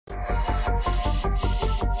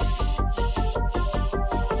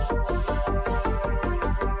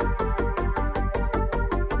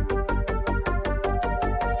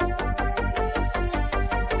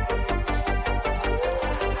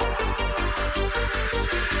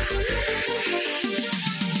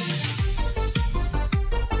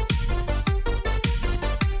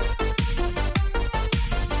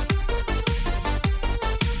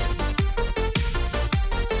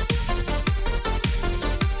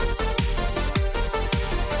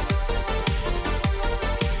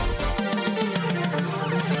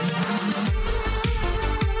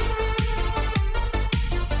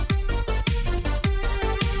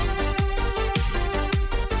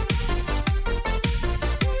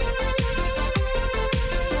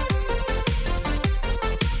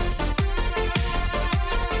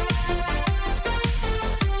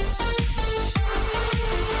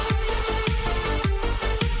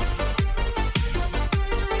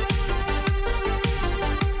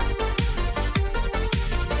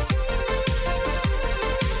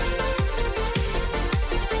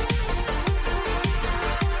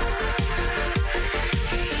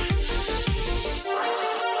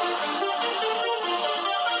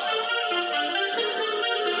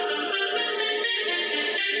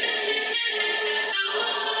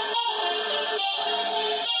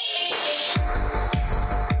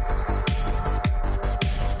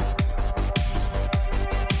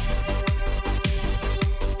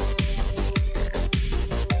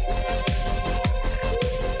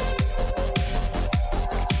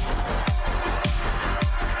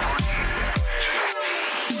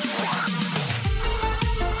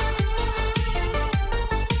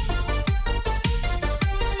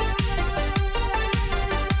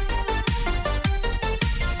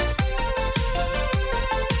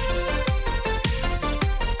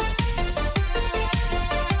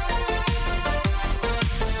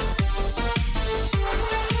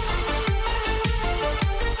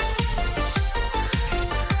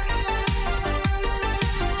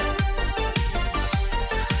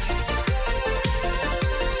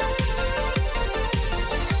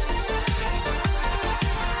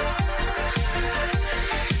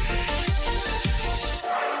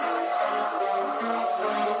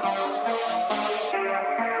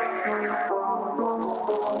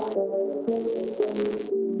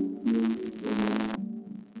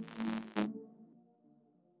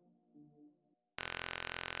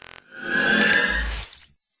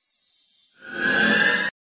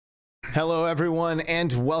Hello, everyone,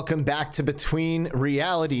 and welcome back to Between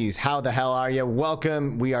Realities. How the hell are you?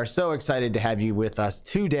 Welcome. We are so excited to have you with us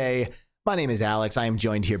today. My name is Alex. I am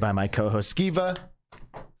joined here by my co-host, Skiva.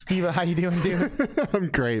 Skiva, how you doing, dude? I'm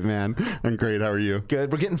great, man. I'm great. How are you?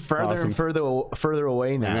 Good. We're getting further and further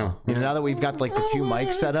away now. You know, now that we've got like the two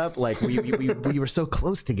mics set up, like we were so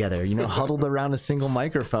close together, you know, huddled around a single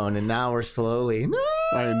microphone, and now we're slowly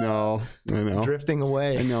I know drifting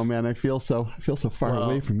away. I know, man. I feel so far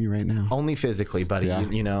away from you right now. Only physically, buddy. Yeah.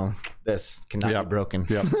 You know, this cannot be broken.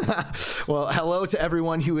 Yep. Well, hello to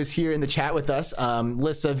everyone who is here in the chat with us.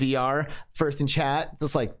 Lissa VR first in chat.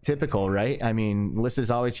 That's like typical, right? I mean, Lissa's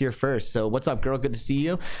always here first. So what's up, girl? Good to see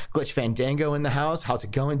you. Glitch Fandango in the house. How's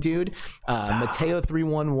it going, dude?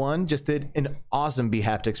 Mateo311 just did an awesome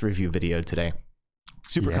B-Haptics review video today.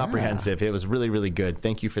 Super comprehensive. It was really, really good.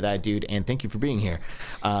 Thank you for that, dude, and thank you for being here.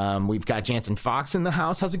 We've got Jansen Fox in the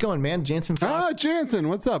house. How's it going, man? Jansen Fox. Jansen,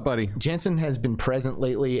 what's up, buddy? Jansen has been present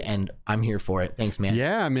lately, and I'm here for it. Thanks, man.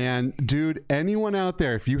 Yeah, man. Dude, anyone out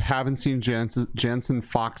there, if you haven't seen Jansen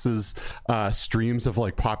Fox's streams of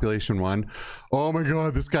like Population 1, oh my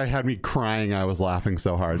god, this guy had me crying. I was laughing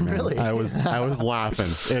so hard, man. Really? I was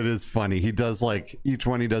laughing. It is funny. He does like each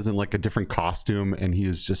one he does in like a different costume, and he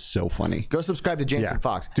is just so funny. Go subscribe to Jansen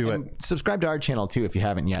Fox. Do and it. Subscribe to our channel too if you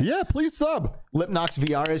haven't yet. Yeah, please sub. Lipnox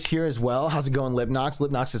VR is here as well. How's it going, Lipnox?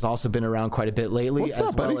 Lipnox has also been around quite a bit lately, What's as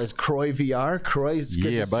up, well buddy? as Croy VR. Croy, it's good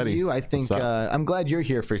to see you. I think I'm glad you're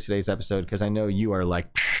here for today's episode because I know you are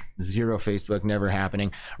like zero Facebook, never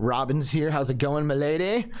happening. Robin's here. How's it going, my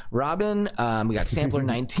lady? Robin, we got Sampler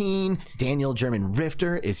 19. Daniel German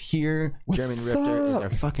Rifter is here. German Rifter is our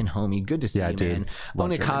fucking homie. Good to see you, dude. man.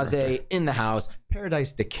 Onikaze in the house.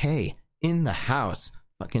 Paradise Decay in the house.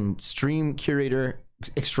 Fucking stream curator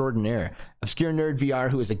extraordinaire. Obscure Nerd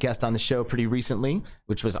VR, who was a guest on the show pretty recently,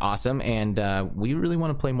 which was awesome. And we really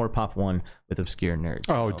want to play more Pop 1 with Obscure Nerds.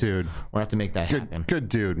 Oh, so dude. we'll have to make that happen. Good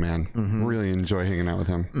dude, man. Really enjoy hanging out with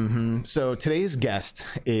him. So today's guest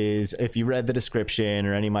is, if you read the description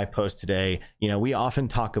or any of my posts today, you know, we often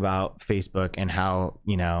talk about Facebook and how,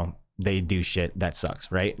 you know, they do shit that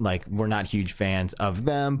sucks, right? Like, we're not huge fans of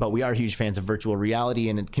them, but we are huge fans of virtual reality,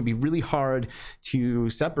 and it can be really hard to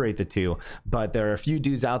separate the two. But there are a few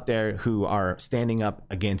dudes out there who are standing up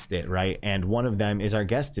against it, right? And one of them is our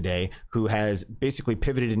guest today, who has basically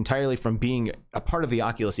pivoted entirely from being a part of the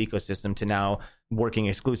Oculus ecosystem to now working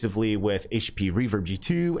exclusively with HP Reverb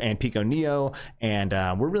G2 and Pico Neo, and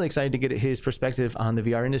we're really excited to get his perspective on the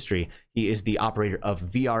VR industry. He is the operator of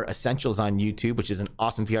VR Essentials on YouTube, which is an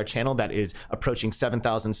awesome VR channel that is approaching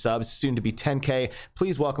 7,000 subs, soon to be 10K.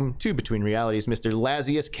 Please welcome to Between Realities, Mr.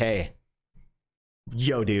 Lazius Kaye.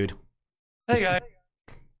 Yo, dude. Hey, guys.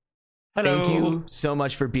 Hello. Thank you so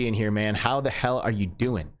much for being here, man. How the hell are you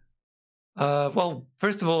doing? Well,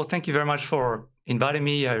 first of all, thank you very much for inviting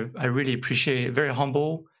me. I really appreciate it. Very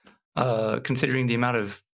humble, considering the amount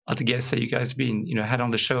of other guests that you guys been, had on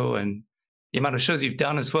the show and the amount of shows you've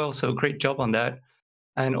done as well. So great job on that.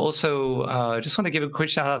 And also, just want to give a quick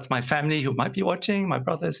shout out to my family who might be watching, my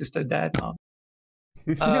brother, sister, dad, mom.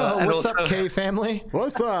 What's up, Kaye family?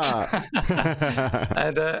 What's up?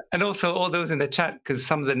 and also all those in the chat, because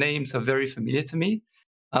some of the names are very familiar to me,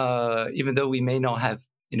 even though we may not have,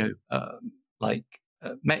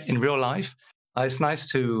 met in real life. It's nice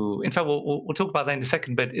to, in fact, we'll talk about that in a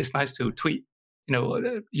second, but it's nice to tweet,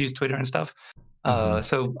 use Twitter and stuff.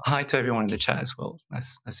 So hi to everyone in the chat as well.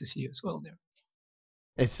 Nice to see you as well there.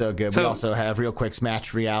 It's so good. We also have, real quick,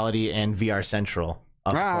 Smash Reality and VR Central.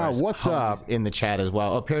 Of course, what's up? In the chat as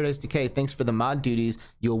well. Oh, Paradise Decay, thanks for the mod duties.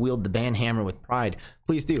 You'll wield the ban hammer with pride.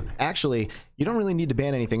 Please do. Actually, you don't really need to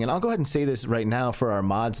ban anything. And I'll go ahead and say this right now for our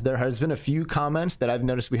mods. There has been a few comments that I've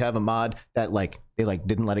noticed we have a mod that they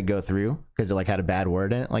didn't let it go through because it had a bad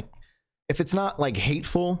word in it. Like, if it's not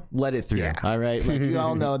hateful, let it through. Yeah. All right. Like, you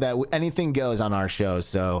all know that anything goes on our show.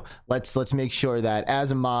 So let's make sure that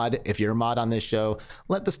as a mod, if you're a mod on this show,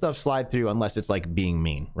 let the stuff slide through unless it's being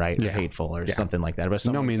mean, right? Or hateful or something like that. But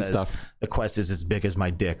no mean says, stuff. The quest is as big as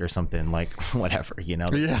my dick or something, whatever, put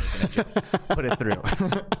it through.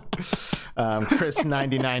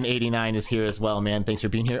 Chris9989 is here as well, man. Thanks for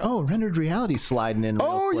being here. Oh, Rendered Reality sliding in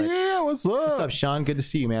real quick. Yeah, what's up? What's up, Sean? Good to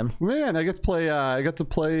see you, man. Man, I got to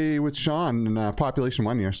play with Sean in Population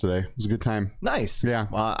 1 yesterday. It was a good time. Nice. Yeah.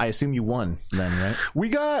 I assume you won then, right?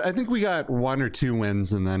 I think we got 1 or 2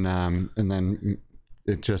 wins, and then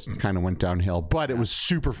it just kind of went downhill. But it was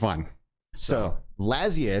super fun. So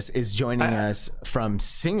Lazius is joining us from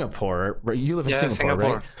Singapore. You live in Singapore,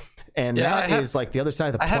 right? And that is the other side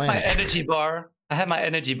of the planet. I have my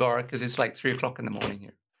energy bar because it's 3 o'clock in the morning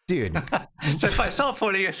here. dude. So if I start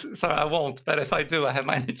falling, sorry, I won't. But if I do, I have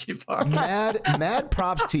my energy bar. Mad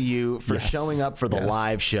props to you for showing up for the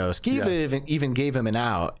live show. Skiva even gave him an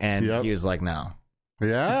out, and he was like, no.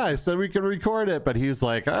 Yeah, I said we could record it, but he's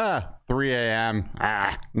like, 3 a.m.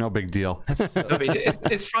 No big deal.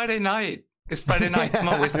 It's Friday night. It's Friday night. Come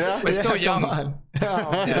on, we're still young.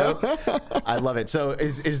 I love it. So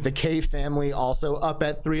is the Kaye family also up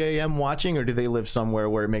at 3 a.m. watching, or do they live somewhere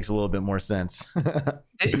where it makes a little bit more sense?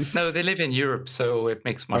 No, they live in Europe, so it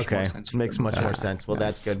makes much more sense. Makes much more sense. Well,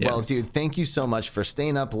 that's good. Well, dude, thank you so much for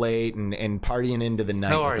staying up late and partying into the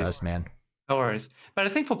night with us, man. No worries. But I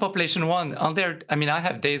think for Population 1, on there, I mean, I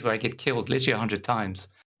have days where I get killed literally 100 times.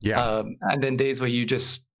 Yeah. And then days where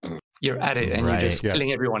you're at it and you're just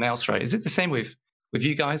killing everyone else, right? Is it the same with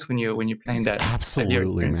you guys when you're playing that?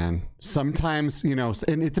 Absolutely, man. Sometimes, you know,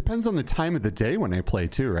 and it depends on the time of the day when I play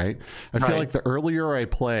too, right? I feel like the earlier I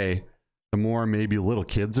play, the more maybe little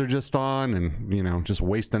kids are just on and, you know, just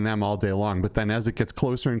wasting them all day long. But then as it gets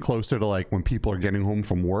closer and closer to like when people are getting home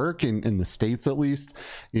from work in the States, at least,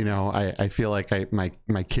 you know, I feel like my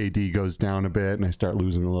KD goes down a bit and I start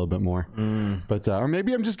losing a little bit more. But or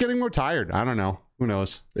maybe I'm just getting more tired. I don't know. Who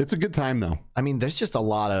knows? It's a good time though. I mean, there's just a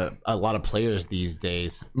lot of players these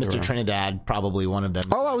days. Mr. Trinidad, probably one of them.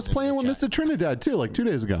 Oh, I was playing with Mr. Trinidad too, like 2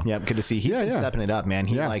 days ago. Yeah, good to see. He's been stepping it up, man.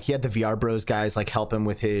 He he had the VR Bros guys like help him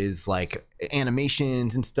with his like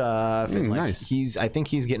animations and stuff. And, nice. I think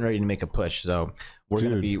he's getting ready to make a push. So we're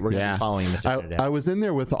gonna be following Mr. Trinidad. I was in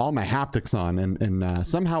there with all my haptics on, and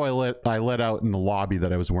somehow I let out in the lobby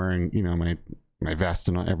that I was wearing, you know, my vest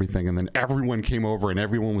and everything, and then everyone came over and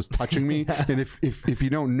everyone was touching me. And if you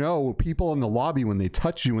don't know, people in the lobby, when they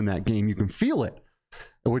touch you in that game, you can feel it,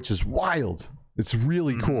 which is wild. It's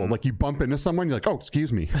really cool. Like you bump into someone, you're like, oh,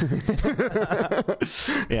 excuse me.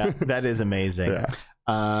 Yeah, that is amazing.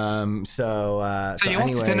 So you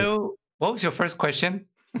wanted to know, what was your first question?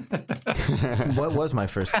 What was my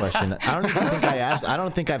first question? I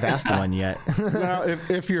don't think I've asked one yet. No,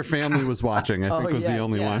 if your family was watching, I think was the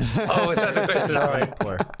only one. Oh, is that the question? All right.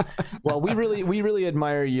 Well, we really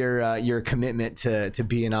admire your commitment to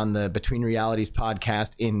being on the Between Realities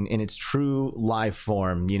podcast in its true live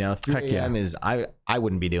form. You know, 3 a.m. is I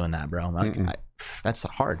wouldn't be doing that, bro. That's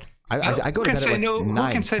hard. I go to bed at like 9.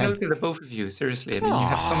 Who can say no to the both of you? Seriously, I mean, you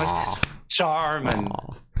have so much charm and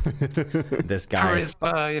this guy,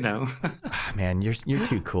 charisma, you know. Man, you're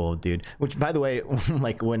too cool, dude. Which, by the way,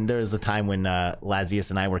 like when there was a time when Lazius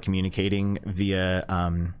and I were communicating via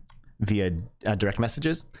direct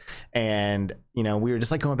messages, and you know, we were just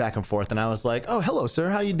like going back and forth, and I was like, "Oh, hello, sir,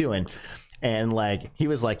 how you doing?" And like he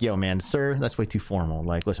was like, yo man, sir, that's way too formal.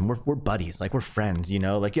 Like, listen, we're buddies, like we're friends, you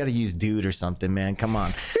know, like you gotta use dude or something, man, come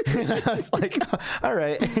on. And I was like, all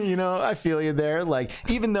right, you know, I feel you there. Like,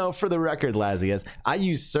 even though for the record, Lazius, I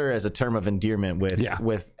use sir as a term of endearment with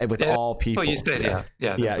all people. Oh, you said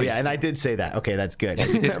yeah, and I did say that. Okay, that's good.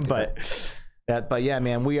 But yeah,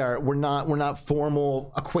 man, we're not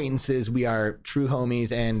formal acquaintances. We are true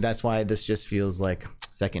homies, and that's why this just feels like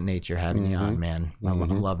second nature having you on, man.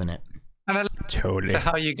 I'm loving it. And I totally. So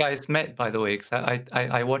how you guys met, by the way, because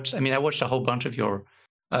I watched a whole bunch of your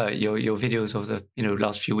videos over the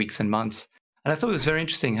last few weeks and months, and I thought it was very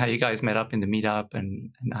interesting how you guys met up in the meetup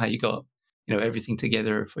and how you got everything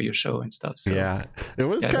together for your show and stuff. So, yeah, it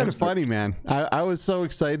was kind of funny, man. I was so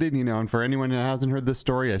excited, and for anyone who hasn't heard this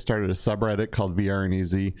story, I started a subreddit called VR and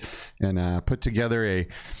EZ, and put together a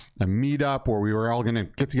meetup where we were all going to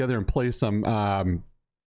get together and play some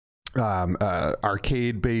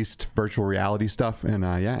arcade based virtual reality stuff, and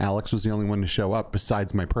Alex was the only one to show up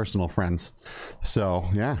besides my personal friends. So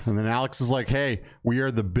and then Alex is like, hey, we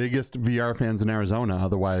are the biggest VR fans in Arizona,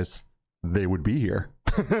 otherwise they would be here.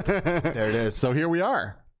 There it is. So here we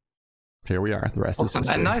are. The rest is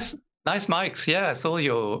history. And nice mics. Yeah, I saw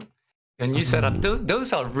your new setup.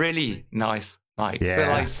 Those are really nice mics. Yeah, they're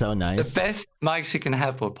like so nice. The best mics you can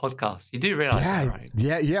have for a podcast. You do realize that, right?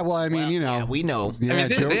 Yeah. Well, I mean, we know. Yeah, I mean,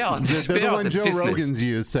 they're the one Joe business. Rogan's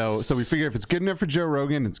use. So we figure if it's good enough for Joe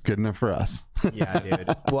Rogan, it's good enough for us. Yeah,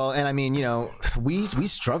 dude. Well, and I mean, we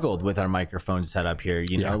struggled with our microphone setup here.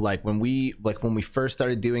 You know, like when we first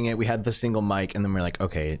started doing it, we had the single mic, and then we're like,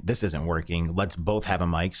 okay, this isn't working. Let's both have a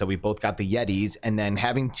mic. So we both got the Yetis, and then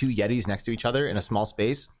having two Yetis next to each other in a small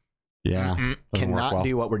space. Cannot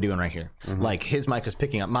do what we're doing right here. Like his mic was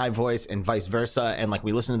picking up my voice and vice versa, and like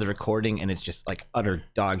we listened to the recording and it's just like utter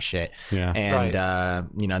dog shit. And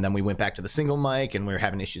then we went back to the single mic and we were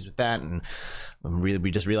having issues with that, and we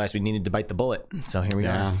just realized we needed to bite the bullet. So here we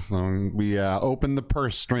are. We opened the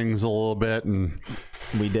purse strings a little bit, and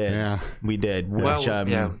we did.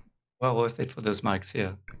 well worth it for those mics.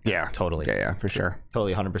 Yeah. Yeah, Totally. Yeah, for sure.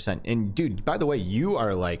 Totally, 100%. And dude, by the way, you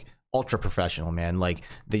are like ultra professional, man. Like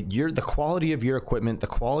the quality of your equipment, the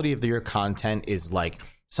quality of your content is like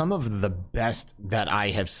some of the best that I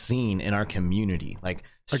have seen in our community. Like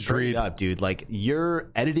straight up, dude. Like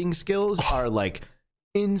your editing skills are like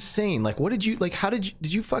insane. Like what did you like? How did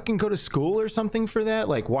you fucking go to school or something for that?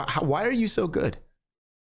 Like why are you so good?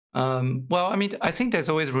 Well, I mean, I think there's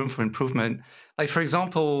always room for improvement. Like, for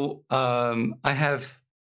example, this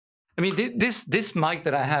mic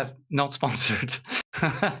that I have, not sponsored.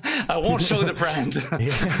 I won't show the brand.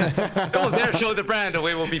 Don't dare show the brand, or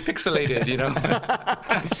we will be pixelated, you know.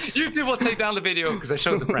 YouTube will take down the video because I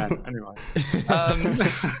showed the brand. Anyway.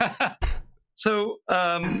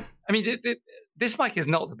 This mic is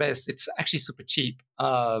not the best. It's actually super cheap.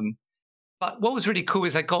 But what was really cool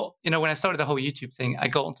is I got, when I started the whole YouTube thing, I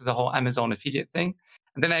got onto the whole Amazon affiliate thing.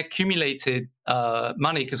 And then I accumulated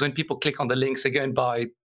money because when people click on the links, they go and buy,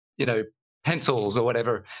 pencils or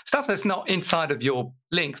whatever, stuff that's not inside of your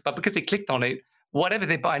links. But because they clicked on it, whatever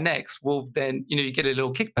they buy next will then, you get a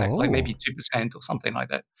little kickback, like maybe 2% or something like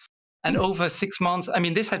that. And over 6 months,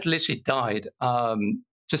 this had literally died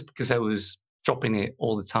just because I was dropping it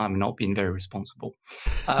all the time and not being very responsible.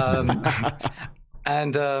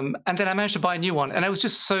 And then I managed to buy a new one. And I was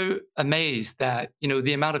just so amazed that,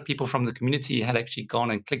 the amount of people from the community had actually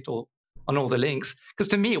gone and clicked on all the links. Because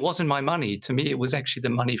to me, it wasn't my money. To me, it was actually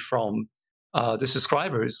the money from the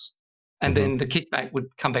subscribers. And then the kickback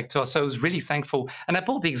would come back to us. So I was really thankful. And I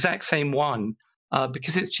bought the exact same one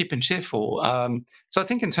because it's cheap and cheerful. So I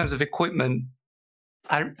think in terms of equipment,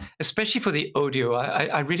 especially for the audio,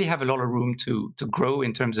 I really have a lot of room to grow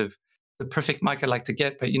in terms of the perfect mic I like to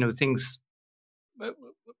get. But, things...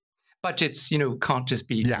 budgets, can't just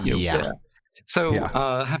be there. So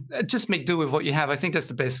just make do with what you have. I think that's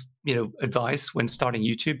the best, advice when starting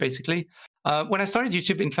YouTube. Basically, when I started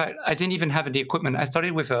YouTube, in fact, I didn't even have any equipment. I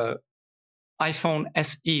started with a iPhone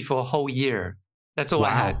SE for a whole year. That's all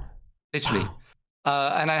I had, literally.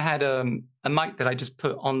 And I had a mic that I just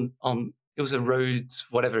put on. It was a Rhodes,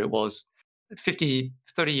 whatever it was, $30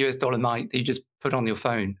 mic that you just put on your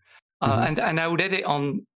phone, and I would edit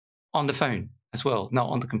on the phone as well, not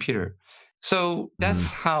on the computer. So that's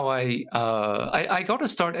how I got to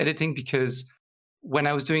start editing, because when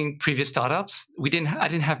I was doing previous startups, I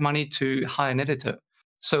didn't have money to hire an editor.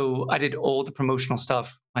 So I did all the promotional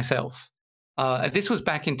stuff myself. And this was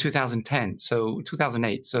back in 2010, so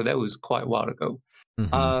 2008. So that was quite a while ago.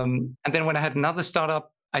 And then when I had another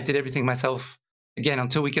startup, I did everything myself again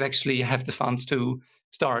until we could actually have the funds to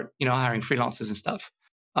start, hiring freelancers and stuff.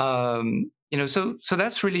 So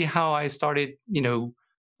that's really how I started,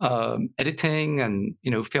 editing and,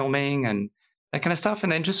 filming and that kind of stuff.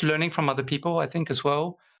 And then just learning from other people, I think, as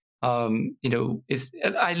well. I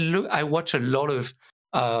watch a lot of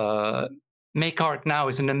Make Art Now.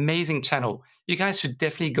 Is an amazing channel. You guys should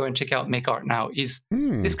definitely go and check out Make Art Now. This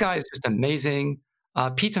guy is just amazing.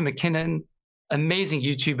 Peter McKinnon, amazing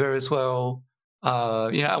YouTuber as well.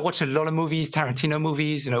 I watch a lot of movies, Tarantino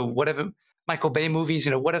movies, whatever, Michael Bay movies,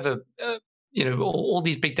 whatever, all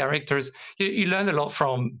these big directors. You learn a lot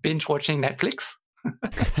from binge watching Netflix.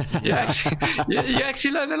 you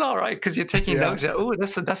actually learn a lot, right? Because you're taking notes. Oh,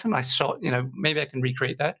 that's a nice shot. Maybe I can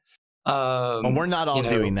recreate that. Well, we're not all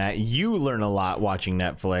doing that. You learn a lot watching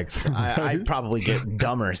Netflix. I probably get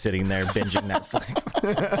dumber sitting there binging Netflix.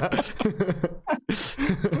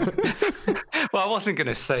 Well, I wasn't going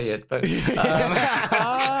to say it, but nice.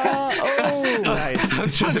 I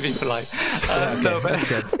was trying to be polite. No, but that's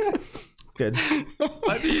good. It's good.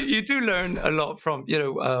 But you do learn a lot from,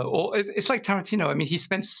 or it's like Tarantino. He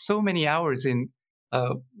spent so many hours in,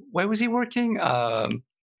 where was he working?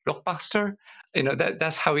 Blockbuster.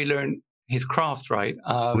 That's how he learned his craft, right?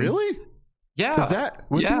 Really? Yeah.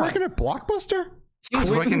 Was he working at Blockbuster? He was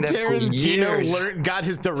working there for years. Got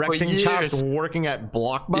his directing chops working at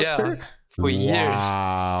Blockbuster? Yeah, for years.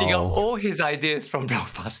 Wow. He got all his ideas from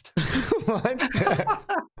Blockbuster. What?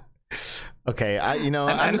 Okay,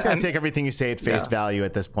 I'm just gonna take everything you say at face value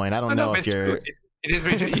at this point. I don't know if you're. It is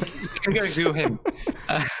really. You can go and Google him.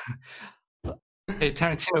 Hey,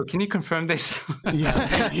 Tarantino, can you confirm this?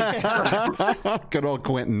 Good old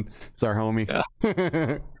Quentin. It's our homie. Yeah.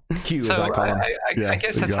 Q, as I call him. I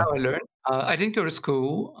guess that's how I learned. I didn't go to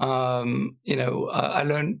school. I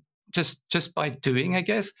learned just by doing, I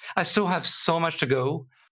guess. I still have so much to go.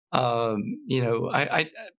 I'd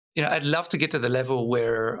love to get to the level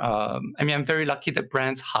where, I'm very lucky that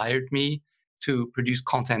brands hired me to produce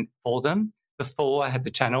content for them before I had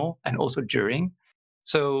the channel and also during.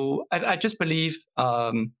 So I just believe,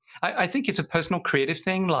 I think it's a personal creative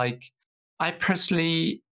thing. Like, I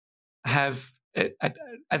personally have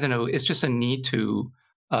I don't know. It's just a need to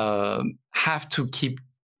have to keep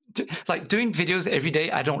like doing videos every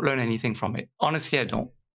day. I don't learn anything from it. Honestly, I don't.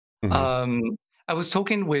 Mhm. I was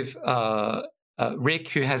talking with Rick,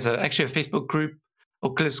 who has actually a Facebook group,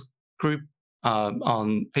 Oculus group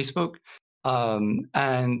on Facebook,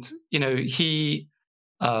 and he,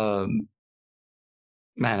 um,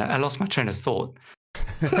 man, I lost my train of thought.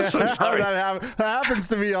 So sorry. That happens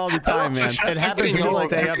to me all the I time, lost my man. train- It I'm happens getting when you old,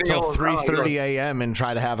 stay I'm up getting till old. Oh my God. 3:30 a.m. and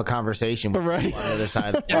try to have a conversation with Right. people on the other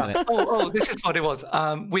side of the Yeah. planet. This is what it was.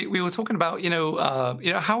 We were talking about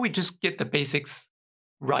how we just get the basics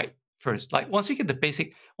right first. Like once you get the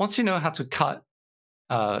basic, once you know how to cut,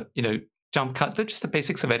 jump cut, they're just the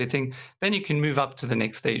basics of editing. Then you can move up to the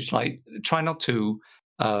next stage. Like try not to,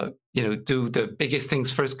 do the biggest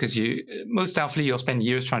things first because most doubtfully you'll spend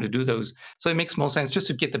years trying to do those. So it makes more sense just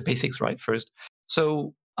to get the basics right first.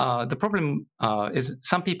 So the problem is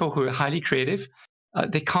some people who are highly creative,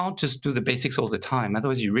 they can't just do the basics all the time.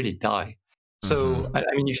 Otherwise, you really die. So Mhm.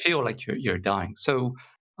 I mean, you feel like you're dying. So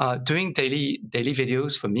doing daily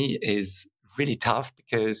videos for me is really tough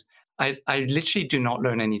because I literally do not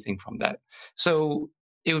learn anything from that. So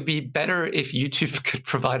it would be better if YouTube could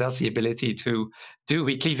provide us the ability to do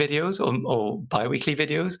weekly videos or bi-weekly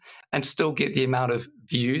videos and still get the amount of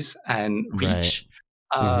views and Right. reach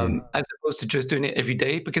Mhm. as opposed to just doing it every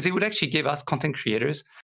day, because it would actually give us content creators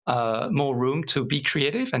more room to be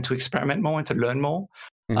creative and to experiment more and to learn more.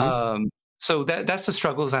 Mhm. Um, so that's the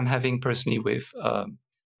struggles I'm having personally with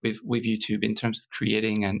YouTube in terms of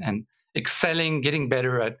creating and excelling, getting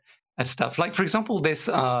better at stuff. Like for example, there's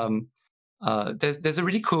a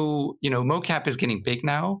really cool, mocap is getting big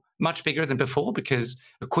now, much bigger than before because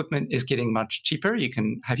equipment is getting much cheaper. You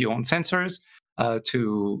can have your own sensors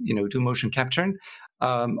to do motion capture.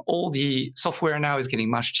 All the software now is getting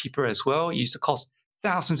much cheaper as well. It used to cost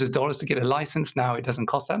thousands of dollars to get a license. Now it doesn't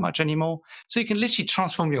cost that much anymore. So you can literally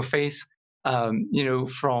transform your face,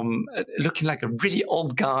 from looking like a really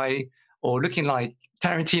old guy or looking like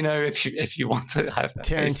Tarantino if you want to have that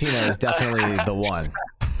face. Tarantino is definitely the one.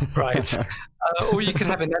 Right. Or you can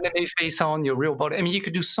have an anime face on your real body. I mean, you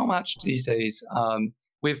could do so much these days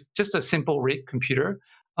with just a simple rig computer.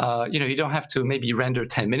 You don't have to maybe render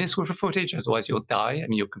 10 minutes worth of footage, otherwise you'll die. I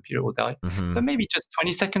mean, your computer will die. Mhm. But maybe just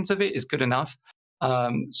 20 seconds of it is good enough.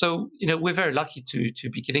 We're very lucky to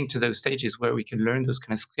be getting to those stages where we can learn those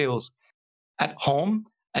kind of skills at home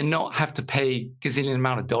and not have to pay gazillion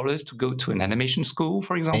amount of dollars to go to an animation school,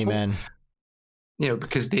 for example, Amen.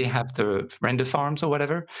 because they have the render farms or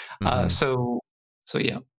whatever. Uh, Mhm. so, so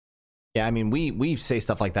yeah, Yeah, I mean, we say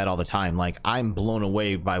stuff like that all the time. Like, I'm blown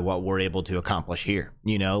away by what we're able to accomplish here.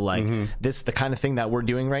 Like Mhm. this, the kind of thing that we're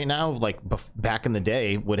doing right now, like back in the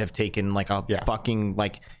day, would have taken like a Yeah. fucking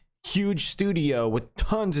like huge studio with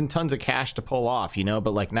tons and tons of cash to pull off.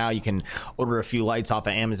 But like now you can order a few lights off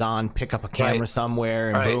of Amazon, pick up a camera Right. somewhere,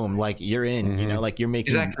 and Right. boom, like you're in. Mhm. Like you're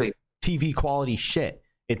making exactly, TV quality shit.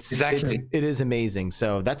 exactly. It is amazing.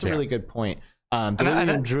 So that's a Yeah. really good point.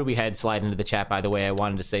 And Drew, we had slide into the chat, by the way. I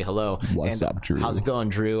wanted to say hello. What's up, Drew? How's it going,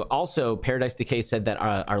 Drew? Also, Paradise Decay said that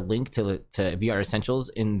our link to VR Essentials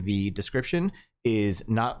in the description is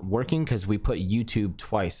not working because we put YouTube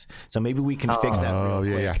twice. So maybe we can fix that real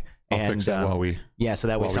quick. Yeah. I'll fix that while we. So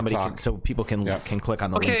that way while we somebody talk. so people can click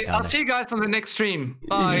on the link. Okay, down I'll there. see you guys on the next stream.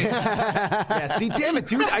 Bye. Yeah, see, damn it,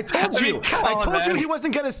 dude. I told I mean, you. come I on, told you man. he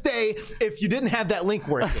wasn't going to stay if you didn't have that link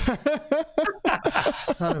working.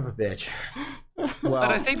 Son of a bitch. Well,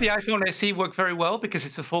 But I think the iPhone SE worked very well because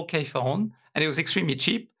it's a 4K phone and it was extremely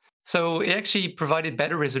cheap. So it actually provided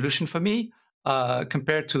better resolution for me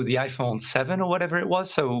compared to the iPhone 7 or whatever it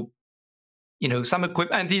was. So, some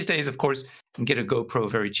equipment, and these days, of course, you can get a GoPro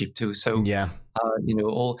very cheap too. So, yeah.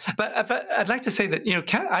 but I'd like to say that,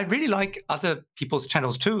 I really like other people's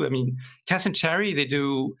channels too. I mean, Cass and Cherry, they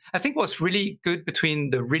do, I think what's really good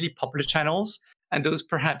between the really popular channels and those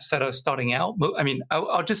perhaps that are starting out. I mean,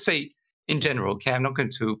 I'll just say in general, okay, I'm not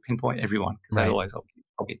going to pinpoint everyone because Right. otherwise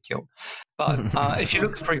I'll get killed. But if you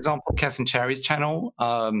look, for example, Cass and Cherry's channel,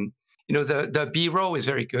 the B-roll is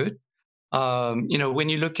very good. When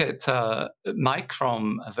you look at Mike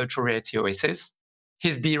from Virtual Reality Oasis,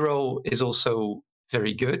 his B-roll is also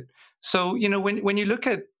very good. So, when you look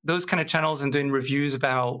at those kind of channels and doing reviews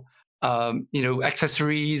about,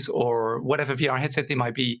 accessories or whatever VR headset they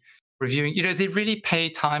might be reviewing, they really pay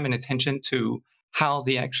time and attention to how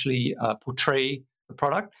they actually portray the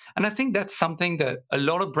product. And I think that's something that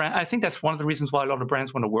I think that's one of the reasons why a lot of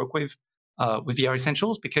brands want to work with VR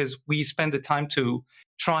Essentials, because we spend the time to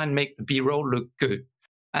try and make the B-roll look good.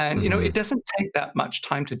 And, it doesn't take that much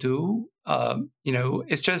time to do.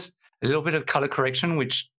 It's just a little bit of color correction,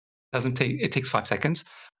 which It takes 5 seconds.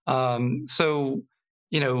 So,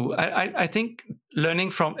 I think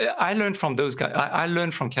I learned from those guys. I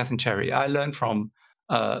learned from Cass and Cherry. I learned from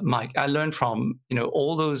Mike. I learned from,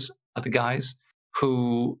 all those other guys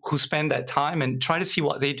who spend that time and try to see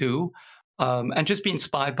what they do, and just be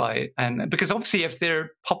inspired by it. And because obviously, if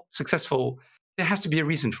they're successful, there has to be a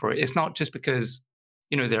reason for it. It's not just because,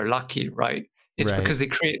 they're lucky, right? It's because they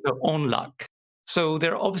create their own luck. So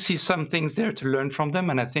there are obviously some things there to learn from them.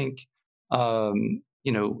 And I think,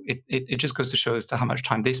 it just goes to show as to how much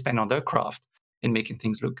time they spend on their craft in making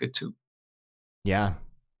things look good too. Yeah.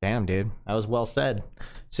 Damn, dude. That was well said.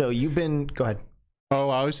 So go ahead. Oh,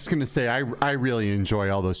 I was just going to say, I really enjoy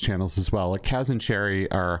all those channels as well. Like Kaz and Cherry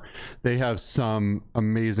they have some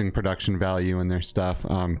amazing production value in their stuff.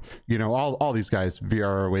 All these guys,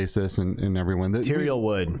 VR Oasis and everyone. Material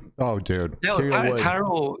Wood. Oh, dude. No,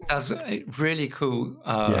 Taro does a really cool,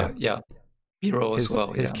 B-roll as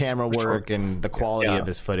well. His camera work and the quality of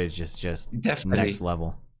his footage is just definitely next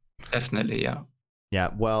level. Definitely, yeah. Yeah,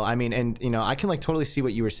 well, I mean, and I can totally see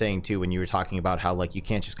what you were saying too when you were talking about how you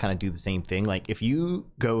can't just kind of do the same thing. Like if you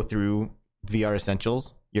go through VR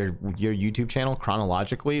Essentials, your YouTube channel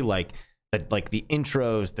chronologically, the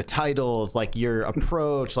intros, the titles, your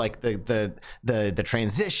approach, the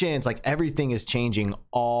transitions, everything is changing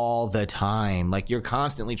all the time. You're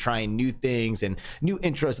constantly trying new things and new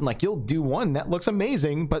intros, and you'll do one that looks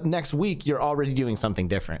amazing, but next week you're already doing something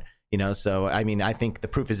different. So I mean, I think the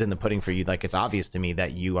proof is in the pudding for you. It's obvious to me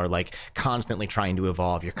that you are constantly trying to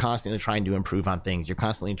evolve. You're constantly trying to improve on things. You're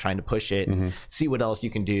constantly trying to push it and see what else you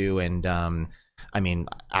can do. And I mean,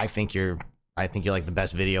 I think you're the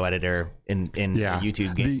best video editor in the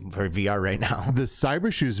YouTube game for VR right now. The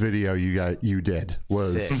Cyber Shoes video you did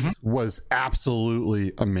was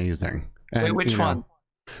absolutely amazing. And, wait, which one?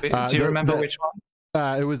 Do you remember which one?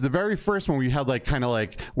 It was the very first one where you had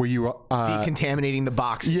where you decontaminating the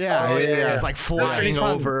box. It's flying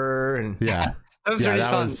over and that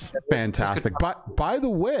was fantastic. But by the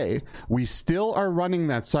way, we still are running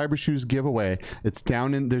that Cyber Shoes giveaway. It's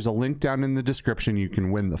there's a link down in the description. You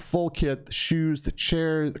can win the full kit, the shoes, the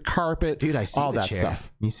chair, the carpet. Dude, I see all that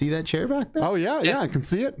stuff. You see that chair back there? Oh yeah, I can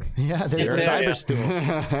see it. Yeah, there's the cyber stool.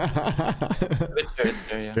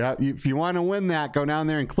 If you want to win that, go down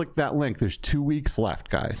there and click that link. There's 2 weeks left,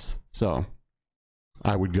 guys. So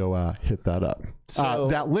I would go hit that up. So,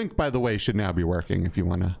 that link, by the way, should now be working if you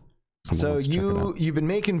want to. So you've been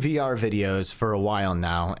making VR videos for a while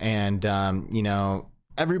now, and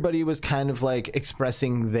everybody was kind of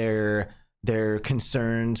expressing their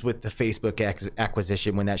concerns with the Facebook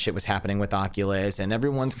acquisition when that shit was happening with Oculus, and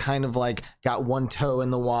everyone's kind of got one toe in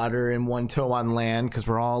the water and one toe on land because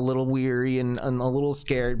we're all a little weary and a little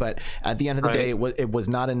scared. But at the end of the day, it was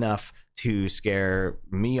not enough to scare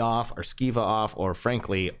me off or Skiva off, or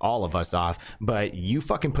frankly all of us off. But you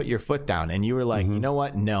fucking put your foot down and you were like, you know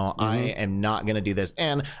what, no, I am not gonna do this,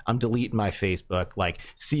 and I'm deleting my Facebook,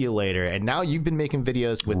 see you later. And now you've been making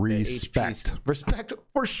videos with respect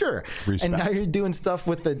for sure. And now you're doing stuff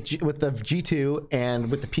with the G2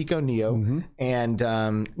 and with the Pico Neo. And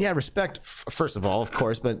respect first of all, of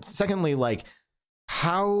course, but secondly,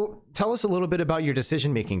 tell us a little bit about your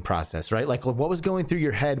decision-making process, right? What was going through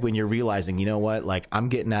your head when you're realizing, you know what, I'm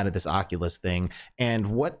getting out of this Oculus thing, and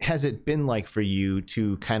what has it been like for you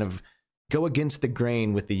to kind of go against the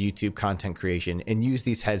grain with the YouTube content creation and use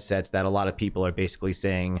these headsets that a lot of people are basically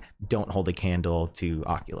saying don't hold a candle to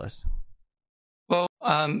Oculus? Well,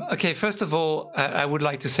 okay, first of all, I would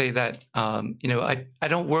like to say that, I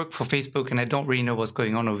don't work for Facebook and I don't really know what's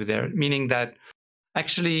going on over there, meaning that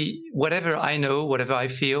actually, whatever I know, whatever I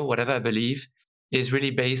feel, whatever I believe is really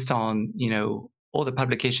based on, all the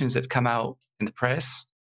publications that come out in the press,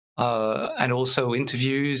 and also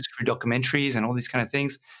interviews through documentaries and all these kind of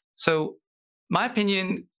things. So my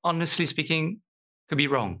opinion, honestly speaking, could be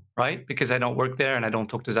wrong, right? Because I don't work there and I don't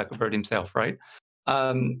talk to Zuckerberg himself, right?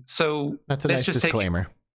 So that's a nice disclaimer.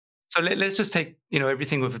 Let's just take,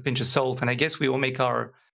 everything with a pinch of salt. And I guess we all make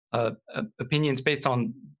our opinions based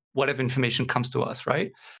on whatever information comes to us,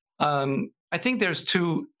 right? I think there's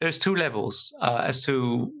two levels as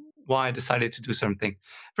to why I decided to do something.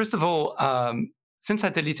 First of all, since I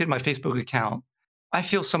deleted my Facebook account, I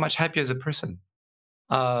feel so much happier as a person.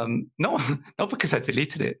 No, not because I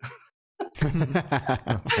deleted it.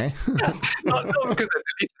 Okay. not because I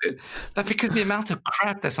deleted it, but because the amount of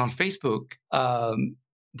crap that's on Facebook,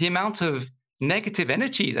 the amount of negative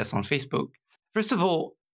energy that's on Facebook. First of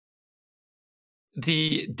all,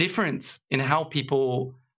 the difference in how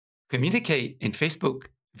people communicate in Facebook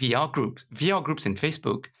VR groups in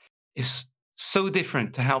Facebook is so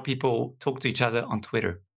different to how people talk to each other on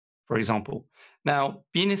Twitter, for example. Now,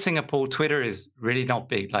 being in Singapore, Twitter is really not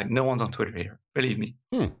big. Like, no one's on Twitter here, believe me.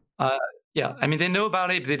 Uh, yeah, I mean, they know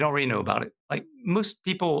about it, but they don't really know about it. Like most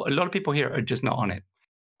people, a lot of people here are just not on it.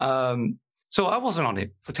 So I wasn't on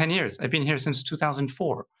it for 10 years. I've been here since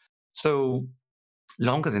 2004. So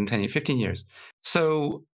longer than 10 years, 15 years.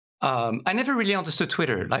 So I never really understood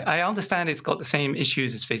Twitter. Like I understand it's got the same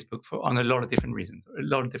issues as Facebook on a lot of different reasons, a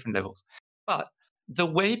lot of different levels. But the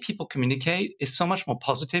way people communicate is so much more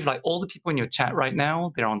positive. Like all the people in your chat right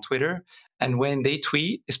now, they're on Twitter, and when they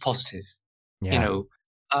tweet, it's positive. Yeah.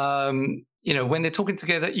 When they're talking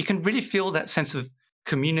together, you can really feel that sense of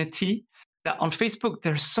community. That on Facebook,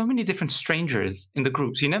 there's so many different strangers in the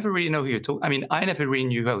groups. You never really know who you're talking. I mean, I never really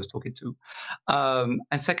knew who I was talking to. And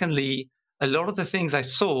secondly, a lot of the things I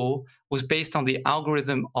saw was based on the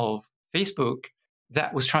algorithm of Facebook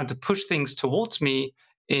that was trying to push things towards me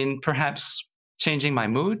in perhaps changing my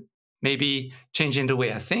mood, maybe changing the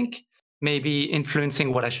way I think, maybe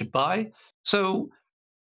influencing what I should buy. So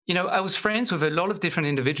I was friends with a lot of different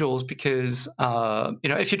individuals because,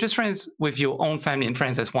 if you're just friends with your own family and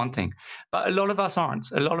friends, that's one thing. But a lot of us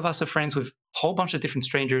aren't. A lot of us are friends with a whole bunch of different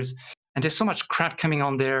strangers, and there's so much crap coming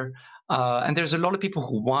on there. And there's a lot of people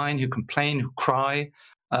who whine, who complain, who cry.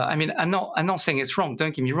 I'm not saying it's wrong.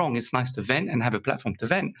 Don't get me wrong. It's nice to vent and have a platform to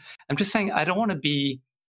vent. I'm just saying I don't want to be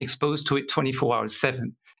exposed to it 24 hours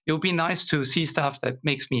 7. It would be nice to see stuff that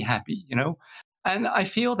makes me happy, And I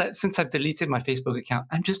feel that since I've deleted my Facebook account,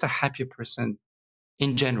 I'm just a happier person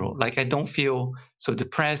in general. Like I don't feel so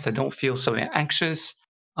depressed. I don't feel so anxious.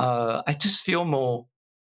 I just feel more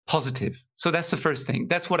positive. So that's the first thing.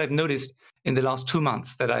 That's what I've noticed in the last 2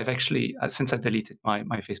 months that I've actually, since I've deleted my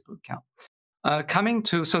Facebook account.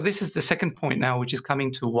 So this is the second point now, which is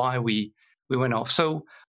coming to why we went off. So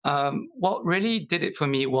what really did it for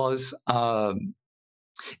me was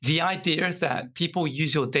the idea that people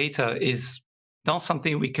use your data is not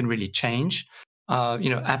something we can really change.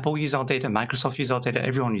 Apple uses our data, Microsoft uses our data,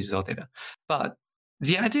 everyone uses our data. But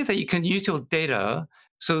the idea that you can use your data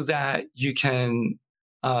so that you can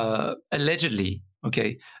allegedly,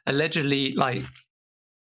 like,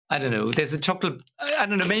 I don't know, there's a chocolate, I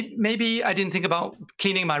don't know, maybe I didn't think about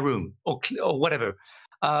cleaning my room or whatever,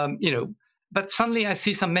 but suddenly I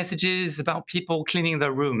see some messages about people cleaning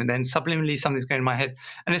their room, and then subliminally something's going in my head.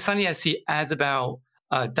 And then suddenly I see ads about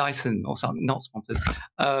Dyson or something, not sponsors,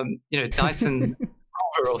 Dyson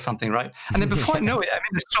Hoover or something, right? And then before I know it, I'm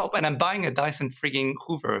in the shop and I'm buying a Dyson frigging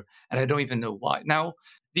Hoover, and I don't even know why. Now,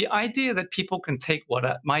 the idea that people can take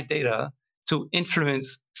my data to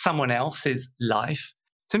influence someone else's life,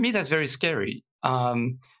 to me, that's very scary.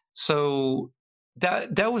 So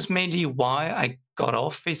that was mainly why I got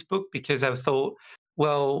off Facebook, because I thought,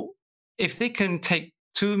 well, if they can take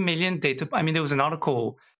 2 million data, I mean, there was an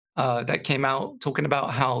article that came out talking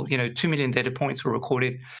about how 2 million data points were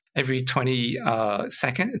recorded every 20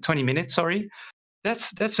 minutes. Sorry,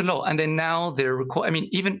 that's a lot. And then now they're I mean,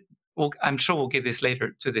 I'm sure we'll get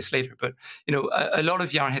to this later, but a lot of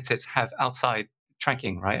VR headsets have outside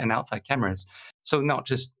tracking, right, and outside cameras. So not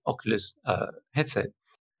just Oculus headset.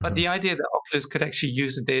 But the idea that Oculus could actually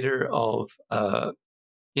use the data of,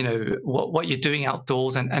 what you're doing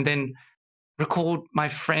outdoors and then record my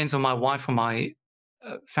friends or my wife or my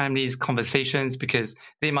family's conversations, because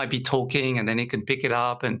they might be talking and then it can pick it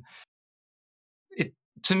up. And it,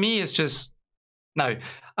 to me, it's just, no,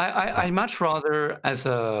 I much rather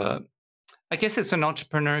I guess it's an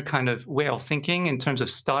entrepreneur kind of way of thinking in terms of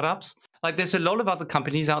startups. Like there's a lot of other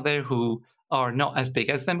companies out there who are not as big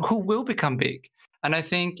as them, who will become big. And I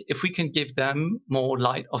think if we can give them more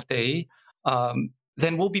light of day,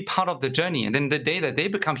 then we'll be part of the journey. And then the day that they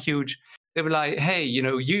become huge, they'll be like, hey,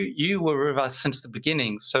 you were with us since the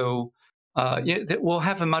beginning. So we'll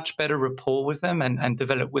have a much better rapport with them and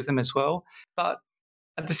develop with them as well. But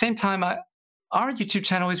at the same time, our YouTube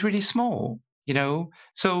channel is really small,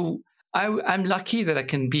 So I'm lucky that I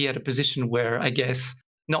can be at a position where I guess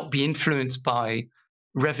not be influenced by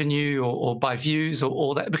revenue or by views or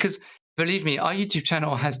all that, because believe me, our YouTube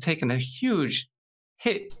channel has taken a huge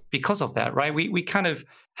hit because of that, right? We kind of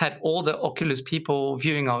had all the Oculus people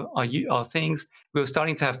viewing our things. We were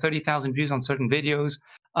starting to have 30,000 views on certain videos,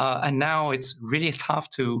 and now it's really tough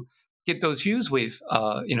to get those views with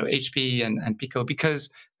HP and Pico, because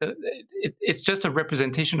it's just a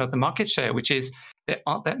representation of the market share, which is there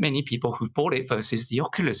aren't that many people who've bought it versus the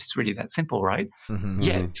Oculus. It's really that simple, right?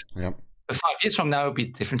 Yet, 5 years from now, it'll be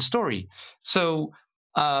a different story. So,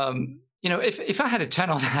 if I had a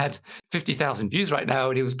channel that had 50,000 views right now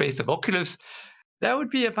and it was based on Oculus, that would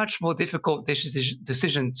be a much more difficult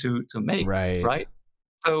decision to make, right?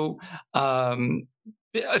 So,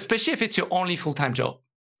 especially if it's your only full-time job.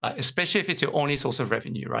 especially if it's your only source of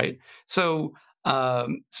revenue, right? So,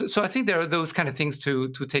 so I think there are those kind of things to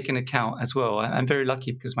take into account as well. I'm very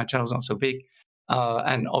lucky because my channel's not so big,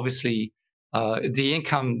 and obviously, the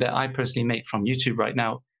income that I personally make from YouTube right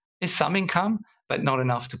now is some income, but not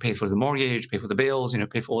enough to pay for the mortgage, pay for the bills,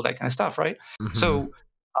 pay for all that kind of stuff, right? So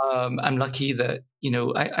I'm lucky that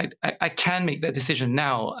I can make that decision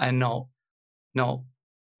now and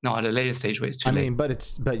not at a later stage where it's too late.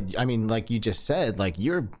 But I mean, like you just said, like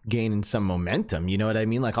you're gaining some momentum. You know what I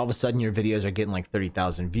mean? Like all of a sudden your videos are getting like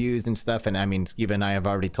 30,000 views and stuff. And I mean, Steve and I have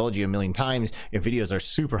already told you a million times, your videos are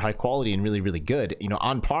super high quality and really, really good,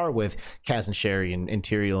 on par with Kaz and Sherry and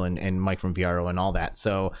Interial and Mike from VRO and all that.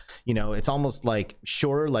 So, it's almost like,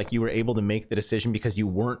 sure, like you were able to make the decision because you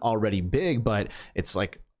weren't already big, but it's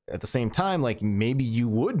like, at the same time, like maybe you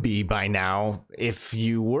would be by now if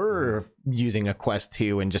you were using a Quest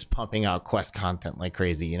 2 and just pumping out Quest content like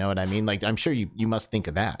crazy. You know what I mean? Like, I'm sure you must think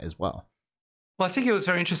of that as well. Well, I think it was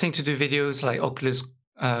very interesting to do videos like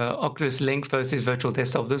Oculus Link versus virtual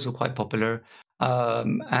desktop. Those were quite popular.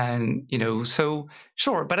 And, so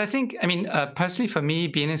sure. But I think, personally for me,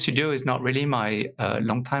 being in studio is not really my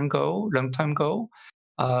long-term goal.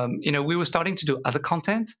 We were starting to do other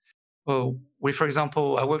content. Well, for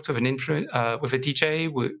example, I worked with with a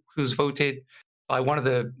DJ who's voted by one of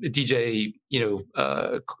the DJ,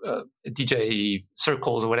 DJ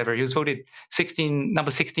circles or whatever. He was voted number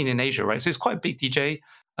 16 in Asia, right? So he's quite a big DJ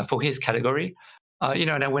for his category.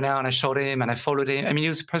 And I went out and I shot him and I followed him. I mean, he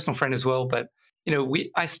was a personal friend as well, but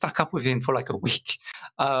I stuck up with him for like a week,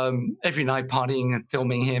 every night partying and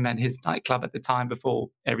filming him at his nightclub at the time before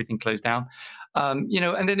everything closed down.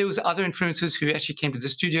 And then there was other influencers who actually came to the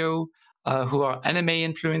studio, who are anime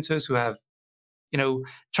influencers who have,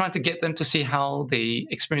 trying to get them to see how they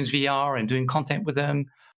experience VR and doing content with them.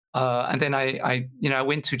 And then I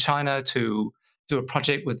went to China to do a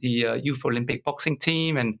project with the Youth Olympic boxing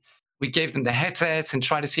team, and we gave them the headsets and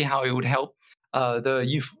tried to see how it would help the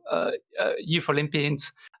youth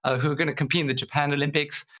Olympians who are going to compete in the Japan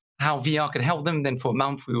Olympics, how VR could help them. Then for a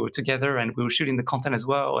month we were together and we were shooting the content as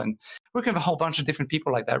well, and working with a whole bunch of different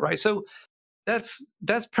people like that, right? So that's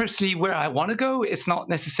personally where I want to go. It's not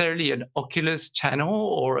necessarily an Oculus channel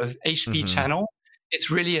or a HP channel.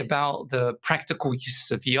 It's really about the practical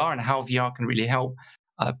uses of VR and how VR can really help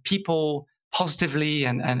people positively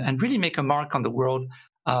and really make a mark on the world,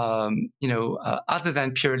 other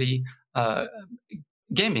than purely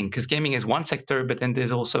gaming, because gaming is one sector, but then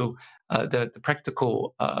there's also the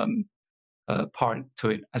practical part to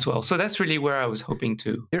it as well. So that's really where I was hoping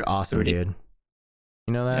to. You're awesome, dude.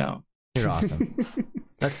 You know that? Yeah. You're awesome.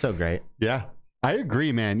 That's so great. Yeah, I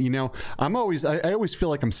agree, man. I always feel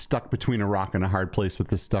like I'm stuck between a rock and a hard place with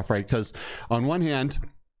this stuff, right? Because on one hand,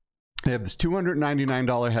 I have this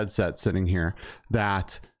 $299 headset sitting here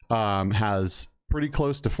that has pretty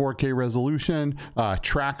close to 4K resolution,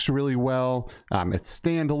 tracks really well. It's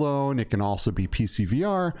standalone. It can also be PC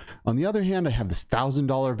VR. On the other hand, I have this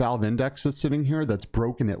 $1,000 Valve Index that's sitting here that's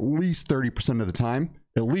broken at least 30% of the time,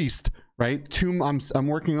 at least, right? I'm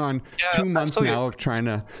working on 2 months now of trying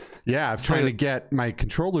to get my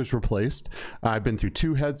controllers replaced. I've been through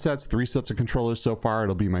 2 headsets, 3 sets of controllers so far.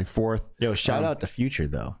 It'll be my 4th. Yo, shout out to Future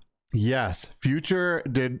though. Yes, Future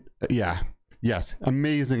did. Yeah. Yes,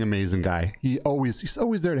 amazing guy. He's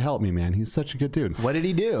always there to help me, man. He's such a good dude. What did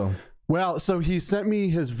he do? Well, so he sent me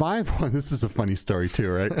his Vive one. This is a funny story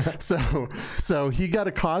too, right? so he got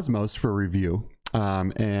a Cosmos for review,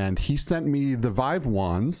 and he sent me the Vive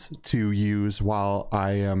wands to use while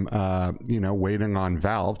I am, waiting on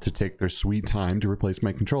Valve to take their sweet time to replace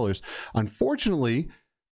my controllers. Unfortunately,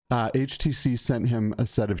 HTC sent him a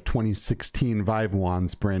set of 2016 Vive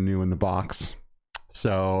wands, brand new in the box.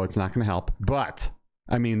 So it's not going to help. But,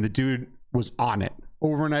 I mean, the dude was on it.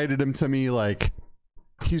 Overnighted him to me like...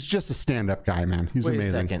 He's just a stand-up guy, man. He's amazing. Wait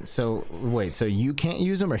a second. So you can't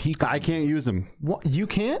use him, or he? I can't use him. What? You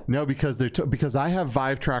can't? No, because because I have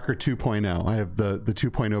Vive Tracker 2.0. I have the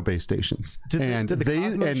 2.0 base stations. Did the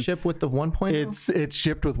Cosmos ship with the 1.0? It's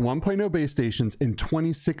shipped with 1.0 base stations in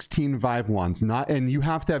 2016 Vive wands. And you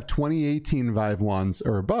have to have 2018 Vive wands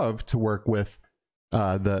or above to work with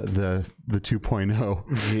the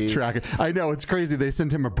 2.0 tracker. I know, it's crazy. They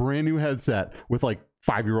sent him a brand new headset with like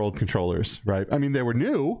 5-year-old controllers, right? I mean, they were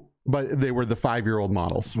new, but they were the 5-year-old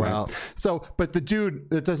models, right? Wow. So, but the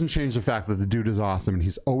dude, it doesn't change the fact that the dude is awesome and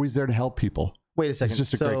he's always there to help people. Wait a second. He's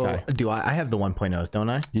just a great guy. I have the 1.0s, don't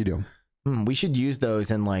I? You do. We should use those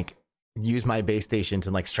and like use my base stations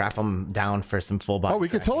and like strap them down for some full body. Oh, we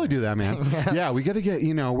could totally do that, man. Yeah, we got to get,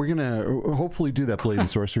 we're gonna hopefully do that Blade and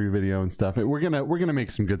Sorcery video and stuff. We're gonna make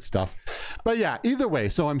some good stuff. But yeah, either way,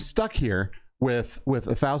 so I'm stuck here with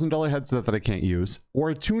 $1,000 headset that I can't use,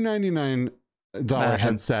 or a $299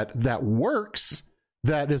 headset that works,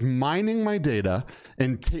 that is mining my data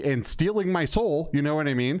and stealing my soul, you know what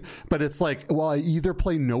I mean? But it's like, well, I either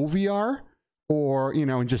play no VR or, you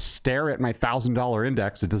know, and just stare at my $1,000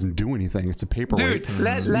 index. It doesn't do anything. It's a paperweight. Dude,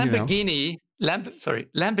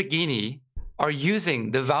 Lamborghini are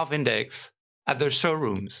using the Valve Index at their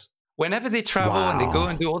showrooms. Whenever they travel and they go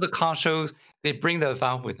and do all the car shows, they bring the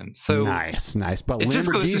Valve with them. So nice. But it Lamborghini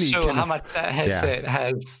just goes to show how much that headset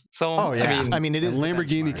has. So oh yeah, I mean it is.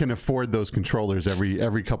 Lamborghini can afford those controllers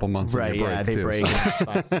every couple months. Right? Yeah, they break.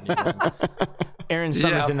 Aaron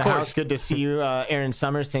Summers in the house. Good to see you, Aaron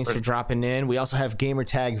Summers. Thanks for dropping in. We also have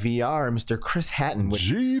Gamertag VR, Mr. Chris Hatton.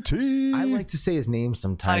 GT. I like to say his name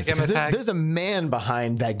sometimes because there's a man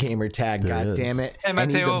behind that Gamertag. God damn it! Hey,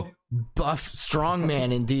 and he's a buff, strong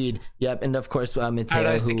man indeed. Yep, and of course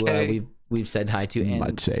Mateo, who we've said hi to. And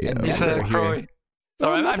Mateo.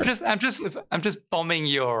 Sorry, I'm just bombing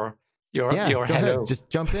your hello. Ahead. Just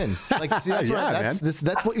jump in. Like, see,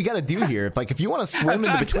 that's what you got to do here. Like, if you want to swim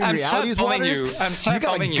in between realities waters, you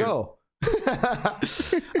gotta go.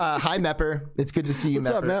 Hi, Mepper. It's good to see you.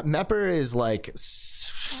 What's Mepper. up, Mepper is like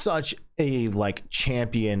such a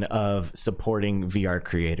champion of supporting VR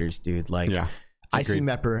creators, dude. Like, I see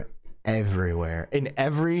Mepper everywhere. In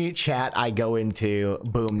every chat I go into,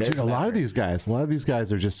 boom, there's a lot of these guys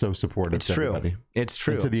are just so supportive. It's true. Everybody. It's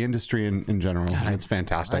true. And to the industry in general. God, it's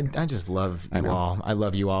fantastic. I just love you all. I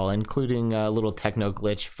love you all, including little Techno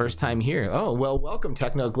Glitch. First time here. Oh, well, welcome,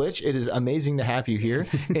 Techno Glitch. It is amazing to have you here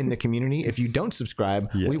in the community. If you don't subscribe,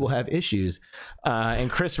 we will have issues. And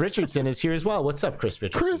Chris Richardson is here as well. What's up, Chris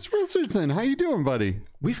Richardson? Chris Richardson, how you doing, buddy?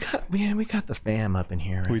 We got the fam up in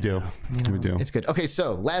here. We do. We do. It's good. Okay,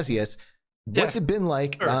 so Lazius, what's it been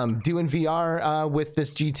like doing VR with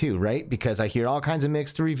this G2, right? Because I hear all kinds of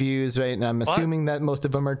mixed reviews, right? And I'm assuming that most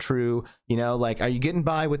of them are true. You know, like, are you getting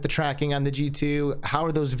by with the tracking on the G2? How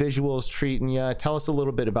are those visuals treating you? Tell us a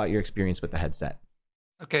little bit about your experience with the headset.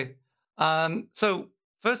 Okay. So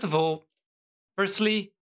first of all,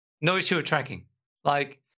 firstly, no issue with tracking.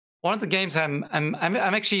 Like, one of the games I'm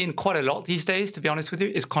actually in quite a lot these days, to be honest with you,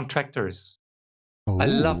 is Contractors. Ooh. I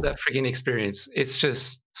love that freaking experience. It's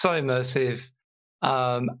just so immersive.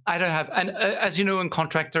 I don't have, and as you know, in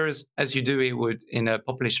Contractors, as you do it would in a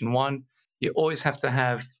Population 1, you always have to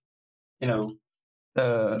have, you know,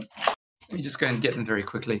 let me just go and get them very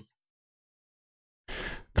quickly.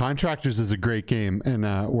 Contractors is a great game, and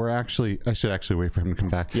I should actually wait for him to come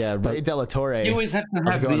back. Yeah, Ray Della Torre. You always have to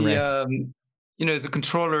have you know, the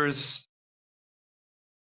controllers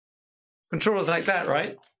like that,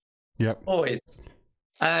 right? Yep. Always.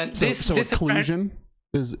 And so occlusion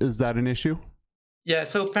is that an issue? Yeah.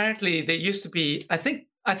 So apparently there used to be. I think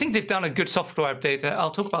they've done a good software update. I'll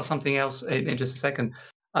talk about something else in just a second.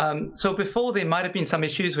 So before there might have been some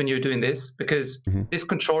issues when you were doing this because this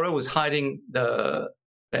controller was hiding the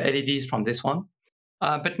LEDs from this one.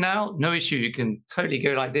 But now, no issue. You can totally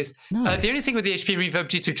go like this. Nice. The only thing with the HP Reverb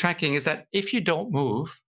G2 tracking is that if you don't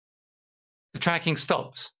move, the tracking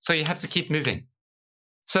stops. So you have to keep moving.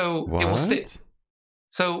 So it will stay.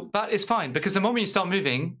 So, but it's fine because the moment you start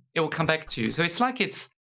moving, it will come back to you. So it's like it's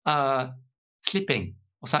sleeping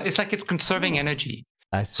or something. It's like it's conserving energy.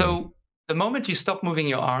 I see. So the moment you stop moving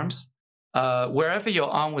your arms, wherever your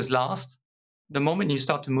arm was last, the moment you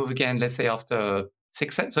start to move again, let's say after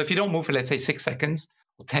 6 seconds. So if you don't move for, let's say, 6 seconds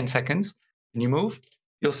or 10 seconds, and you move,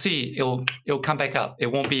 you'll see it'll come back up. It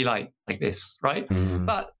won't be like this, right?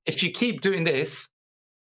 But if you keep doing this,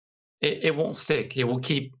 it won't stick. It'll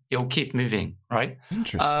keep moving, right?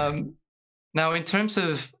 Interesting. Now, in terms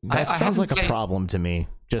of that sounds like a problem to me.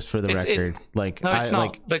 Just for the record, no, it's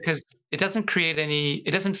not because it doesn't create any.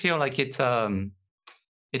 It doesn't feel like it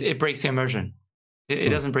breaks the immersion. It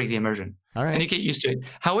doesn't break the immersion. All right, and you get used to it.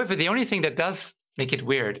 However, the only thing that does make it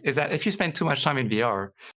weird is that if you spend too much time in VR,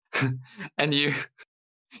 and you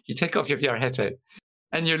take off your VR headset,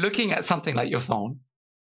 and you're looking at something like your phone,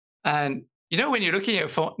 and you know when you're looking at your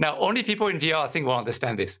phone, now only people in VR I think will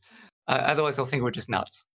understand this. Otherwise, they'll think we're just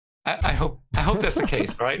nuts. I hope that's the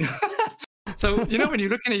case, right? So you know when you're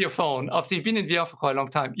looking at your phone after you've been in VR for quite a long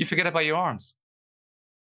time, you forget about your arms.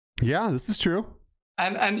 Yeah, this is true.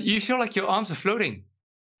 And you feel like your arms are floating.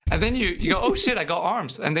 And then you go, oh shit, I got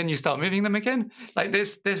arms. And then you start moving them again. Like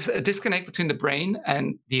there's a disconnect between the brain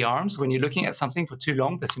and the arms when you're looking at something for too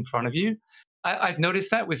long that's in front of you. I've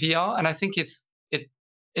noticed that with VR, and I think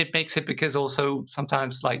it makes it because also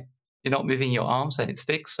sometimes like you're not moving your arms and it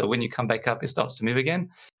sticks. So when you come back up, it starts to move again.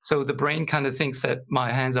 So the brain kind of thinks that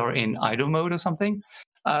my hands are in idle mode or something.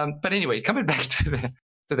 But anyway, coming back to the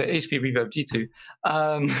HP Reverb G2.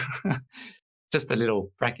 just a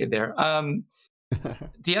little bracket there.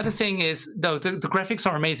 The other thing is, no, the graphics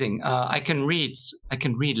are amazing. I can read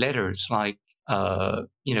letters like,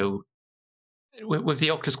 with the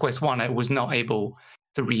Oculus Quest 1, I was not able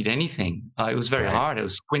to read anything. It was very hard. I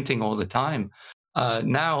was squinting all the time.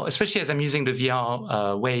 Now, especially as I'm using the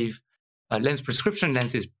VR Wave lens prescription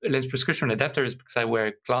adapters, because I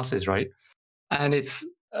wear glasses, right? And it's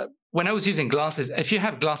when I was using glasses, if you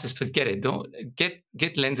have glasses, forget it. Don't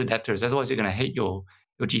get lens adapters. Otherwise, you're going to hate your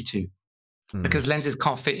G2 because lenses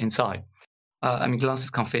can't fit inside. Glasses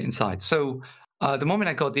can't fit inside. So the moment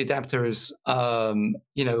I got the adapters,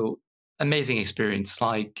 amazing experience.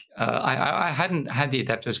 Like I hadn't had the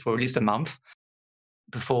adapters for at least a month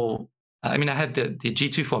before. I had the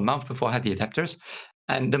G2 for a month before I had the adapters.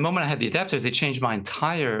 And the moment I had the adapters, they changed my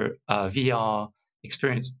entire VR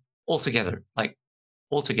experience altogether,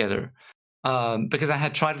 because I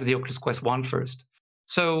had tried with the Oculus Quest 1 first.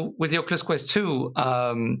 So with the Oculus Quest 2,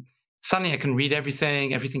 suddenly I can read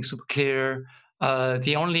everything. Everything's super clear.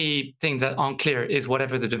 The only thing that aren't clear is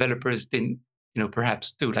whatever the developers didn't,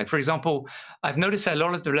 perhaps do. Like, for example, I've noticed that a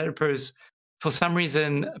lot of developers, for some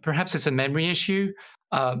reason, perhaps it's a memory issue,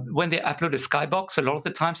 when they upload a skybox, a lot of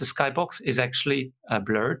the times the skybox is actually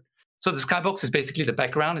blurred. So the skybox is basically the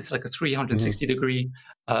background. It's like a 360-degree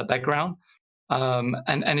background,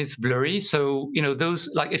 and it's blurry. So those,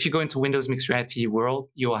 like, if you go into Windows Mixed Reality world,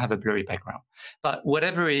 you'll have a blurry background. But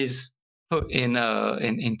whatever is put in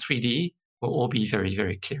 3D will all be very,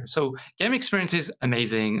 very clear. So game experience is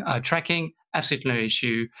amazing. Tracking, absolutely no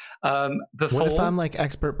issue. What if I'm like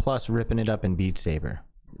Expert Plus ripping it up in Beat Saber?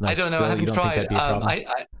 Like, I don't know. I haven't tried.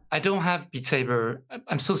 I don't have Beat Saber.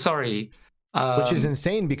 I'm so sorry. Which is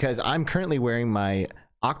insane because I'm currently wearing my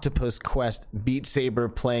Octopus Quest Beat Saber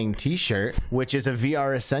playing T-shirt, which is a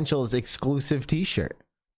VR Essentials exclusive T-shirt.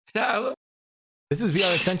 Yeah. This is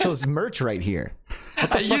VR Essentials merch right here. What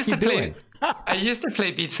the fuck you doing? I used to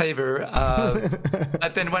play Beat Saber,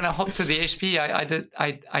 but then when I hopped to the HP,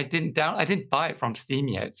 I didn't buy it from Steam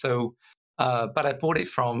yet. So, but I bought it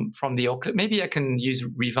from the Oculus. Maybe I can use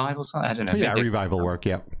Revive or something. I don't know. Yeah, Revive will work.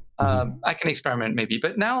 Yeah. I can experiment maybe.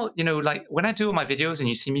 But now, like when I do all my videos and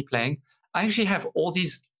you see me playing, I actually have all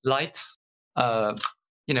these lights. Like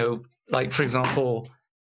for example,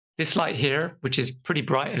 this light here, which is pretty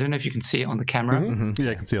bright. I don't know if you can see it on the camera. Yeah,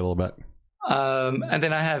 I can see it a little bit. And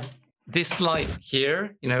then I have this light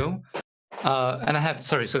here, and I have,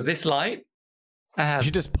 so this light, I have. You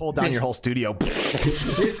should just pull down your whole studio.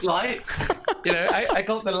 This light, I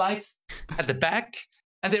got the lights at the back,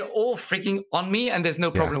 and they're all freaking on me, and there's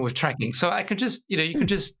no problem with tracking. So I can just, you can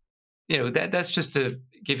just, that's just to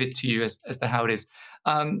give it to you as to how it is.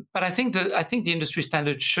 But I think the industry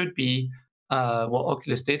standard should be what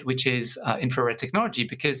Oculus did, which is infrared technology,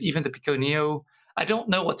 because even the Pico Neo, I don't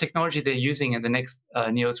know what technology they're using in the next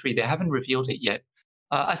Neo 3. They haven't revealed it yet.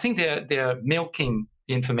 I think they're milking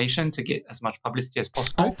the information to get as much publicity as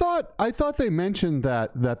possible. I thought they mentioned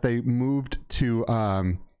that they moved to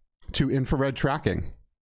infrared tracking.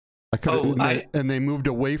 And they moved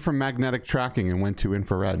away from magnetic tracking and went to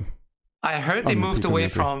infrared. I heard they moved away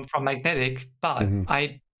from magnetic, but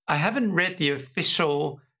I haven't read the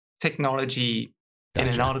official technology in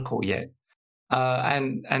an article yet.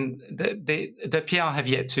 And the PR have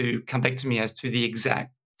yet to come back to me as to the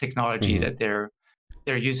exact technology that they're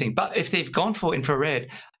using. But if they've gone for infrared,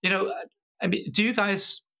 do you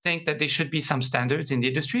guys think that there should be some standards in the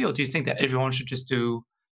industry, or do you think that everyone should just do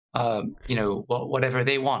whatever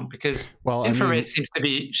they want? Because infrared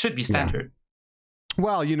should be standard. Yeah.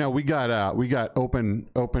 Well, we got Open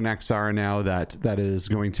XR now that is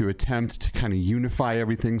going to attempt to kind of unify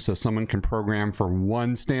everything so someone can program for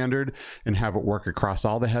one standard and have it work across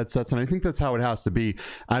all the headsets. And I think that's how it has to be.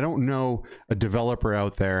 I don't know a developer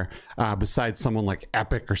out there besides someone like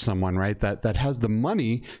Epic or someone, right, that has the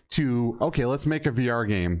money to, okay, let's make a VR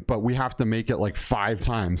game, but we have to make it like 5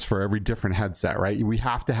 times for every different headset, right? We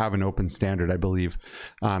have to have an open standard, I believe,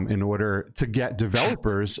 in order to get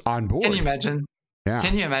developers on board. Can you imagine? Yeah.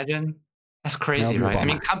 Can you imagine? That's crazy, right? I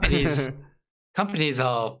mean, companies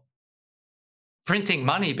are printing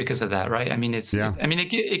money because of that, right? I mean,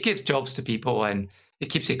 it gives jobs to people and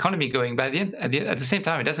it keeps the economy going. But at the same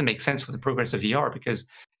time, it doesn't make sense for the progress of VR, because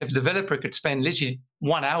if a developer could spend literally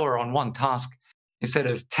 1 hour on one task instead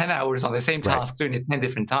of 10 hours on the same task, doing it 10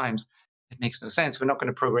 different times, it makes no sense. We're not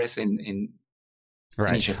going to progress in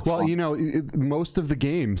Right. Well, most of the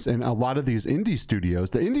games and a lot of these indie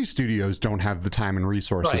studios don't have the time and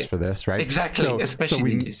resources for this, right? Exactly.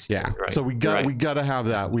 Especially So we got to have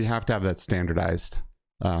that. We have to have that standardized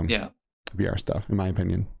VR stuff, in my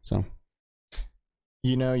opinion. So,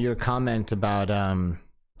 your comment about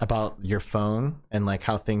about your phone and like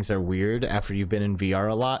how things are weird after you've been in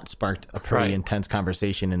VR a lot sparked a pretty intense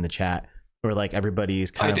conversation in the chat where like everybody's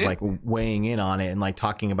kind of like weighing in on it and like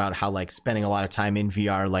talking about how like spending a lot of time in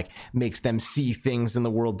VR like makes them see things in the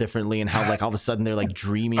world differently, and how like all of a sudden they're like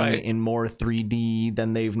dreaming in more 3D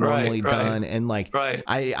than they've normally done. And like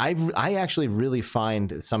I actually really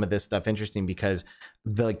find some of this stuff interesting because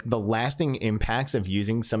the lasting impacts of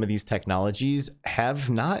using some of these technologies have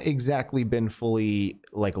not exactly been fully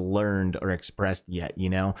like learned or expressed yet, you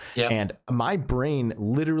know? And my brain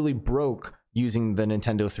literally broke using the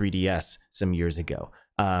Nintendo 3DS some years ago.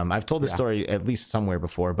 I've told this story at least somewhere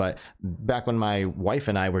before, but back when my wife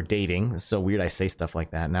and I were dating, it's so weird I say stuff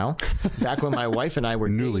like that now. Back when my wife and I were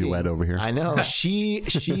newlywed over here. I know she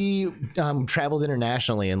traveled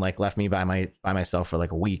internationally and like left me by myself for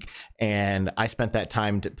like a week, and I spent that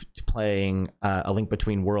time to playing A Link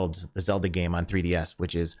Between Worlds, the Zelda game on 3DS,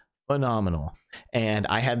 which is phenomenal. And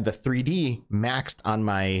I had the 3D maxed on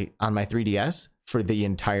my 3DS for the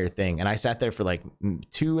entire thing, and I sat there for like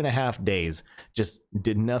 2.5 days, just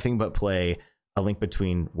did nothing but play A Link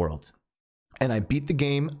Between Worlds, and I beat the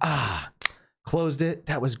game. Closed it.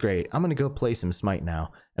 That was great. I'm gonna go play some Smite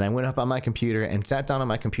now. And I went up on my computer and sat down on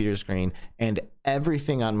my computer screen, and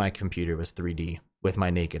everything on my computer was 3D with my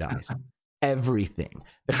naked eyes. Everything,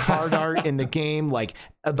 the card art in the game, like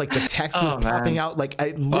the text was popping out, like I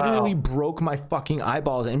literally broke my fucking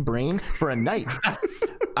eyeballs and brain for a night.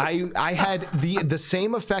 I had the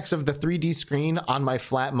same effects of the 3D screen on my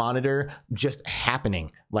flat monitor just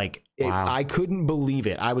happening. Like I couldn't believe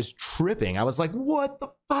it. I was tripping. I was like, what the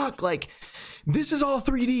fuck? Like this is all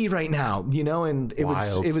 3D right now, you know? And it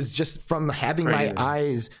was just from having my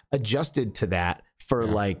eyes adjusted to that for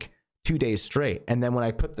like 2 days straight. And then when I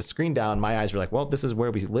put the screen down, my eyes were like, well, this is where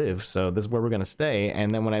we live, so this is where we're going to stay.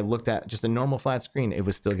 And then when I looked at just a normal flat screen, it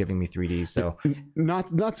was still giving me 3D. So not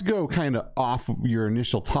to go kind of off of your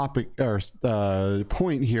initial topic or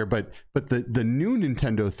point here, but the new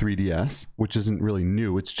Nintendo 3DS, which isn't really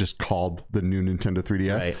new, it's just called the new Nintendo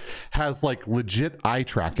 3DS, has like legit eye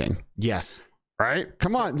tracking. Yes. Right?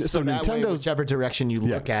 Come on. So Nintendo's, Nintendo's, whichever direction you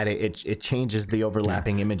look at it, it changes the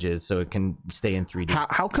overlapping images so it can stay in 3D.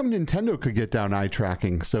 How come Nintendo could get down eye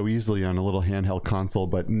tracking so easily on a little handheld console,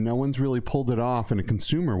 but no one's really pulled it off in a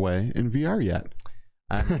consumer way in VR yet?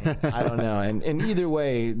 I don't know. And either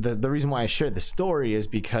way, the reason why I shared the story is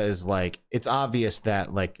because like it's obvious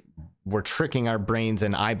that like we're tricking our brains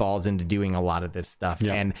and eyeballs into doing a lot of this stuff.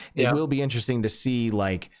 And it will be interesting to see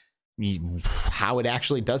like how it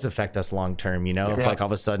actually does affect us long term, you know? If like all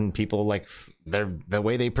of a sudden people like the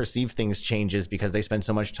way they perceive things changes because they spend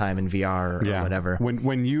so much time in VR or whatever.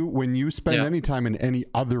 When you spend any time in any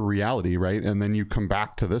other reality, right, and then you come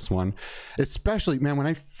back to this one, especially, man, when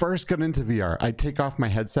I first got into VR, I'd take off my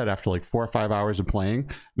headset after like 4 or 5 hours of playing,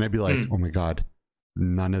 and I'd be like, oh my god,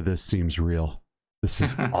 none of this seems real. This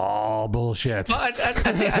is all bullshit. Well, I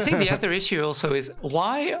think the other issue also is,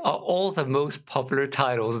 why are all the most popular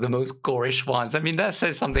titles the most gorish ones? I mean, that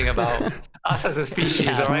says something about us as a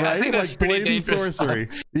species, all right? I think that's like pretty Blade and Sorcery.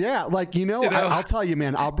 Yeah, like, you know, I'll tell you,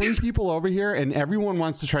 man, I'll bring people over here and everyone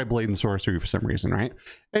wants to try Blade and Sorcery for some reason, right?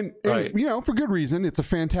 And you know, for good reason. It's a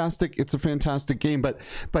fantastic game, but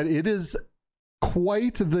it is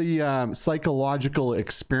quite the psychological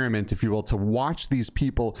experiment, if you will, to watch these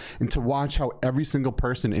people and to watch how every single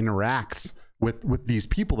person interacts with these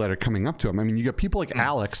people that are coming up to them. I mean, you got people like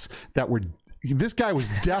Alex this guy was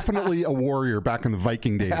definitely a warrior back in the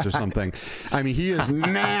Viking days or something. I mean, he is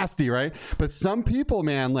nasty, right? But some people,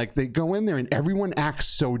 man, like they go in there and everyone acts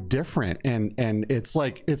so different, and it's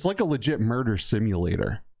like a legit murder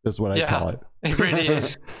simulator is what I call it. It really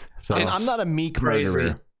is. So I'm not a meek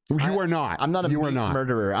murderer. You are not. I'm not a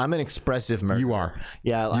murderer. I'm an expressive murderer. You are.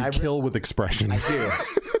 Yeah, you kill with expression.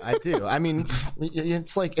 I do. I mean,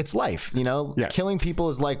 it's like it's life, you know. Killing people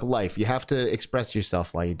is like life. You have to express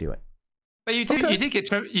yourself while you do it. But you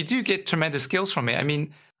do get tremendous skills from it. I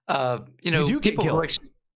mean, you know, you do people get who actually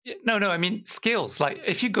I mean skills. Like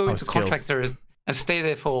if you go into contractor and stay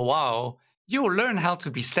there for a while, you'll learn how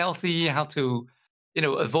to be stealthy, how to, you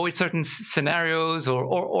know, avoid certain scenarios,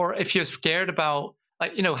 or if you're scared about,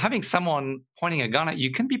 like, you know, having someone pointing a gun at you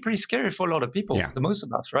can be pretty scary for a lot of people, for the most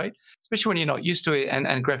of us, right? Especially when you're not used to it and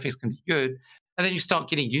graphics can be good. And then you start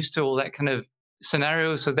getting used to all that kind of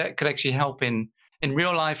scenario. So that could actually help in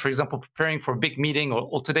real life, for example, preparing for a big meeting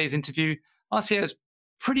or today's interview. Honestly, I was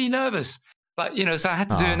pretty nervous. But, you know, so I had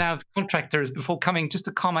to do it now with contractors before coming just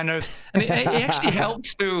to calm my nerves. And it actually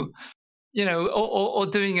helps to, you know, or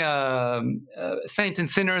doing Saints and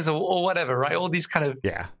Sinners or whatever, right? All these kind of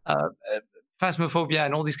Phasmophobia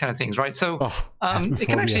and all these kind of things, right? So it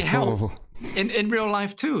can actually help. in real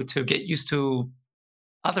life too, to get used to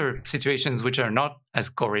other situations which are not as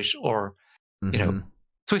gorish or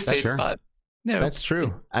twisted, Sure. but that's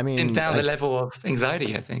true. I mean, thins down the level of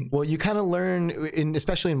anxiety, I think. Well, you kind of learn,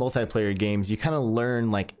 especially in multiplayer games, you kind of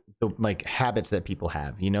learn like habits that people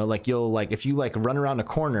have. Like you'll if you run around a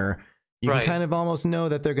corner, you can kind of almost know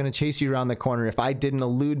that they're going to chase you around the corner. If I didn't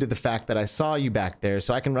allude to the fact that I saw you back there,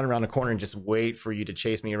 so I can run around the corner and just wait for you to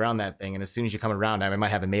chase me around that thing. And as soon as you come around, I might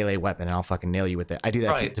have a melee weapon and I'll fucking nail you with it. I do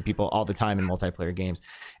that to people all the time in multiplayer games.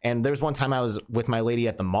 And there's one time I was with my lady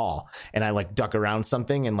at the mall and I duck around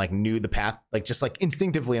something and knew the path, just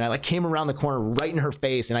instinctively. And I came around the corner right in her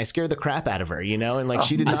face and I scared the crap out of her, and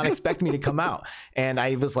she did not expect me to come out. And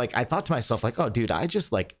I was I thought to myself, oh dude, I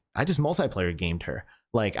just multiplayer gamed her.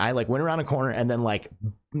 I went around a corner and then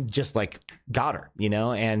just got her,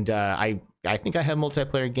 and I think I have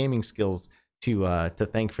multiplayer gaming skills to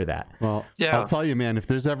thank for that. Well, yeah, I'll tell you, man, if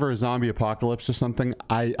there's ever a zombie apocalypse or something,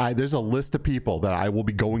 I there's a list of people that I will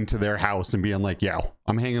be going to their house and being like, yo,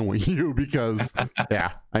 I'm hanging with you because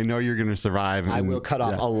I know you're gonna survive. And, I will cut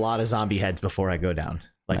off a lot of zombie heads before I go down.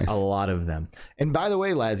 Nice. A lot of them. And by the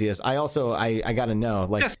way, Lazius, I gotta know,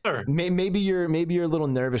 yes, sir. maybe you're a little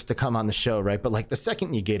nervous to come on the show, right? But the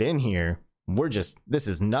second you get in here, this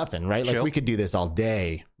is nothing, right? Chill. We could do this all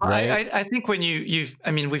day, right? I think when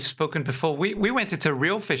we've spoken before. We went into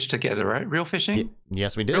Real Fish together, right? Real fishing.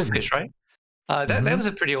 Yes, we did. Real Fish, right? That was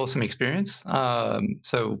a pretty awesome experience.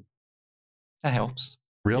 So that helps.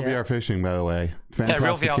 Real VR fishing, by the way. Fantastic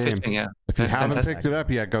Real VR game. fishing, If you haven't picked it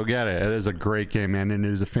up yet, go get it. It is a great game, man, and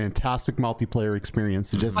it is a fantastic multiplayer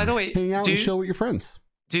experience to just hang out and chill with your friends.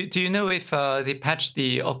 Do you know if they patched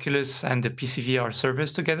the Oculus and the PC VR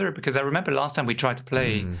servers together? Because I remember last time we tried to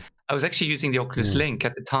play, I was actually using the Oculus Link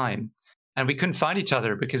at the time, and we couldn't find each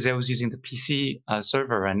other because I was using the PC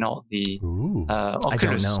server and not the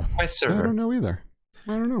Oculus Quest server. I don't know either.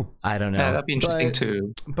 I don't know. Yeah, that'd be interesting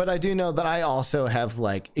too. But I do know that I also have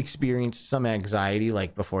experienced some anxiety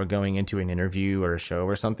before going into an interview or a show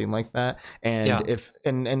or something like that. And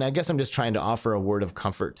and I guess I'm just trying to offer a word of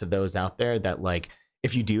comfort to those out there that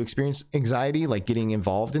if you do experience anxiety, getting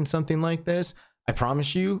involved in something like this, I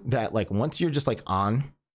promise you that once you're just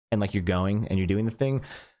on and you're going and you're doing the thing,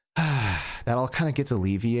 that all kind of gets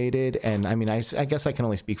alleviated. And I mean, I guess I can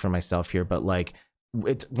only speak for myself here, but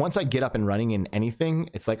it's once I get up and running in anything,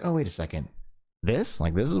 it's oh, wait a second, this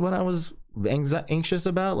is what I was anxious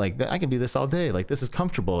about. I can do this all day. This is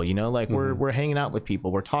comfortable, we're hanging out with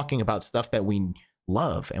people, we're talking about stuff that we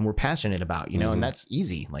love and we're passionate about, and that's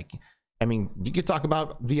easy. I mean, you could talk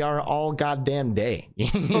about VR all goddamn day.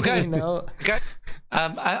 Okay.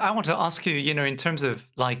 I want to ask you, in terms of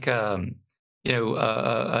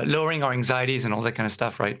lowering our anxieties and all that kind of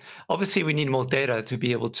stuff, right? Obviously, we need more data to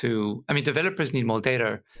be able to. I mean, developers need more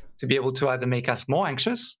data to be able to either make us more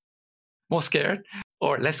anxious, more scared,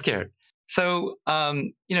 or less scared. So,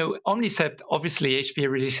 Omnicept, obviously, HP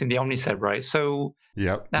are releasing the Omnicept, right? So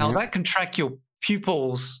now that can track your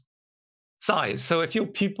pupils' size. So if your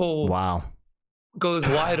pupil goes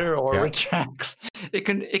wider or retracts, it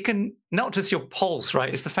can not just your pulse,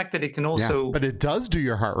 right? It's the fact that it can also, but it does do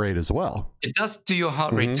your heart rate as well. It does do your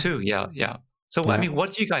heart rate too. Yeah. So I mean,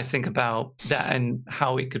 what do you guys think about that and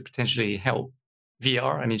how it could potentially help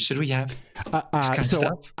VR? I mean, should we have this kind of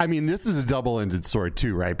stuff? I mean, this is a double-ended sword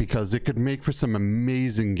too, right? Because it could make for some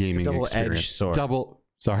amazing gaming double-edged sword.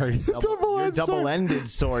 Double-ended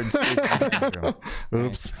swords.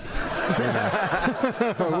 Oops.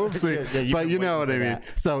 Whoopsie. But you know what I mean.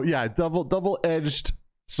 So double-edged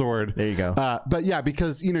sword. There you go. But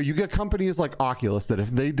because you get companies like Oculus that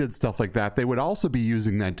if they did stuff like that, they would also be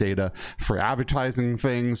using that data for advertising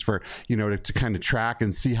things, for to kind of track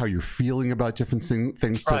and see how you're feeling about different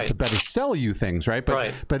things to better sell you things, right?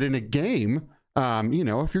 But in a game,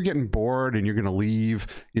 if you're getting bored and you're going to leave,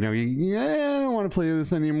 I don't want to play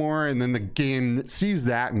this anymore. And then the game sees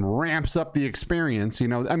that and ramps up the experience.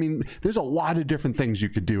 I mean, there's a lot of different things you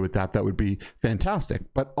could do with that would be fantastic.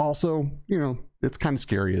 But also, it's kind of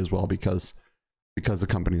scary as well because of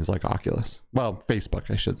companies like Oculus. Well, Facebook,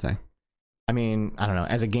 I should say. I mean, I don't know.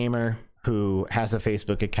 As a gamer who has a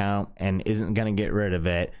Facebook account and isn't going to get rid of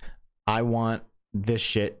it, I want this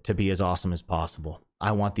shit to be as awesome as possible.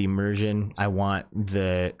 I want the immersion. I want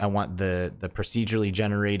the procedurally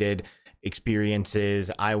generated experiences.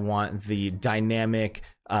 I want the dynamic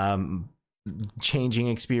changing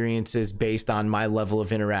experiences based on my level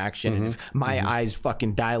of interaction. And if my eyes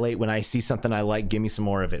fucking dilate when I see something I like, give me some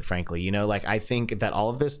more of it, frankly. I think that all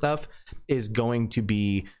of this stuff is going to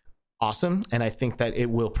be awesome, and I think that it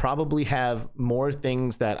will probably have more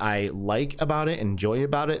things that I like about it, enjoy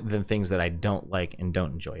about it, than things that I don't like and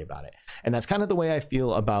don't enjoy about it. And that's kind of the way I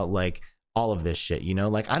feel about like all of this shit, you know?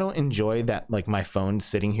 Like, I don't enjoy that, like, my phone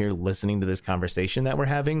sitting here listening to this conversation that we're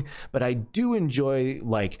having, but I do enjoy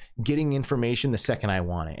like getting information the second I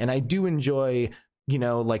want it. And I do enjoy, you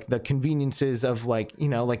know, like the conveniences of like, you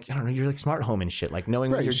know, like, I don't know, you're like smart home and shit, like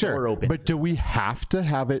knowing when your door opens. But do we have to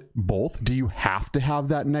have it both? Do you have to have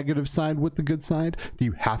that negative side with the good side? Do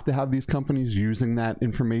you have to have these companies using that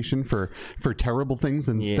information for terrible things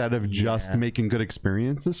instead of just making good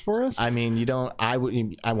experiences for us? I mean, you don't, I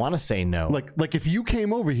want to say no. Like if you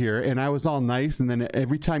came over here and I was all nice, and then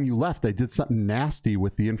every time you left, I did something nasty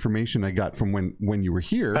with the information I got from when you were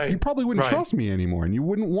here, you probably wouldn't trust me anymore, and you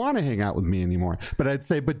wouldn't want to hang out with me anymore. But I'd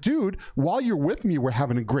say, but dude, while you're with me, we're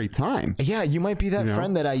having a great time. Yeah, you might be that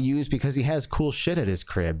friend that I use because he has cool shit at his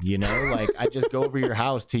crib, you know? Like, I just go over your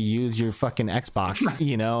house to use your fucking Xbox,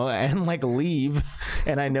 you know, and like leave.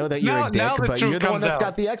 And I know that you're a dick, but you're the one that's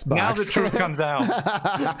got the Xbox. Now the truth comes out.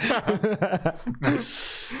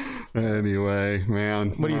 Anyway,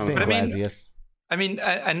 man. What do you think, Lazius? I mean,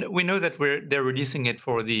 and we know that they're releasing it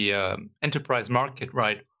for the enterprise market,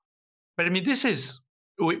 right? But I mean, this is...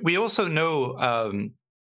 We also know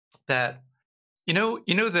that you know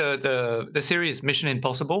the series Mission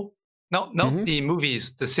Impossible, not the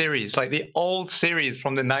movies, the series, like the old series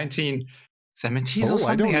from the 1970s or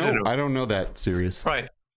something. I don't know that series. Right.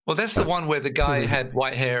 Well, that's the one where the guy had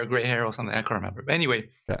white hair, gray hair, or something. I can't remember. But anyway,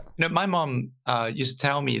 you know, my mom used to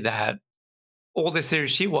tell me that all the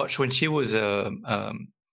series she watched when she was a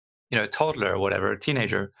toddler or whatever, a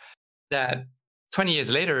teenager, that 20 years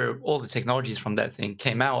later, all the technologies from that thing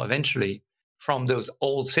came out eventually from those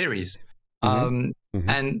old series. And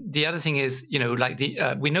the other thing is, you know, like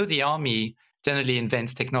we know the army generally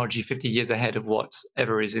invents technology 50 years ahead of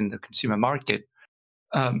whatever is in the consumer market.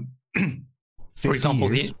 For example,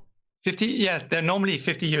 they're normally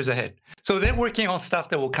 50 years ahead. So they're working on stuff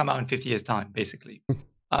that will come out in 50 years' time, basically.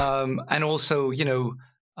 And also, you know,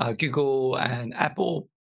 Google and Apple,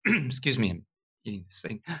 excuse me, I'm eating this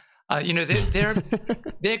thing. You know,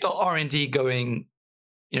 they've got R&D going,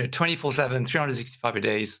 you know, 24/7, 365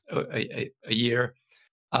 a year,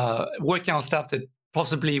 working on stuff that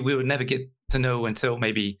possibly we would never get to know until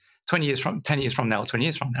maybe 10 years from now,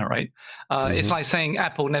 right? It's like saying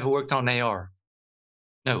Apple never worked on AR.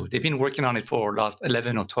 No, they've been working on it for the last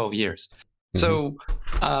 11 or 12 years. So,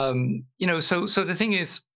 you know, so the thing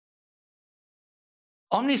is,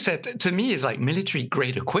 Omniset to me is like military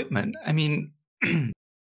grade equipment. I mean,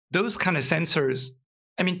 those kind of sensors,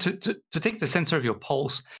 I mean, to take the sensor of your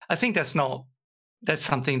pulse, I think that's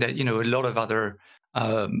something that, you know, a lot of other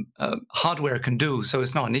hardware can do. So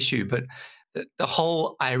it's not an issue. But the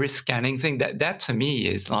whole iris scanning thing, that to me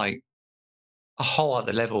is like a whole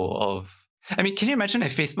other level of, I mean, can you imagine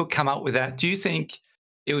if Facebook come out with that? Do you think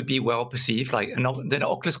it would be well perceived? Like the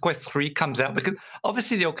Oculus Quest 3 comes out, because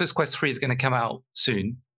obviously the Oculus Quest 3 is going to come out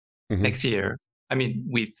soon, next year. I mean,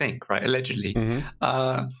 we think, right? Allegedly.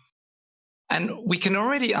 And we can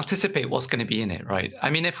already anticipate what's going to be in it, right? I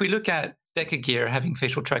mean, if we look at Deca Gear having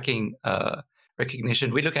facial tracking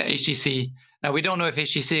recognition, we look at HTC. Now, we don't know if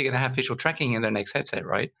HTC are going to have facial tracking in their next headset,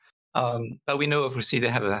 right? But we know obviously they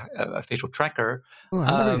have a facial tracker. Oh,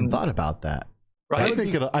 I never even thought about that. Right? I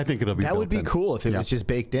think it'll be. That would be cool if it was just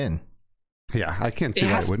baked in. Yeah, I can't see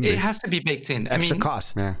why it wouldn't be. It has to be baked in. Extra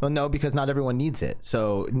cost. Yeah. Well, no, because not everyone needs it.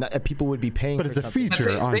 So people would be paying. But it's a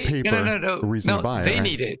feature on paper. No, they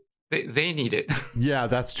need it. They need it. Yeah,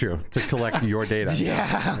 that's true. To collect your data.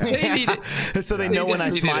 Yeah. They need it. So they know when I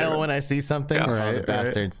smile when I see something. Yeah. Right,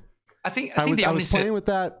 bastards. I think I was playing with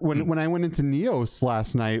that when I went into Neos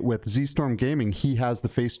last night with Z-Storm Gaming. He has the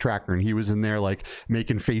face tracker, and he was in there like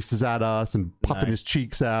making faces at us and puffing his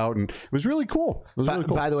cheeks out, and it was really cool.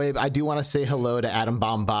 By the way, I do want to say hello to Adam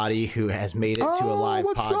Bombadi, who has made it to a live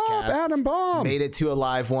what's podcast. Up, Adam Bomb? Made it to a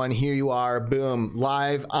live one. Here you are, boom,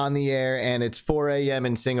 live on the air, and it's 4 a.m.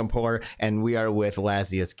 in Singapore, and we are with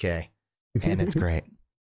Lazius Kaye, and it's great.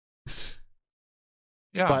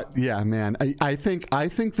 Yeah. But yeah, man, I think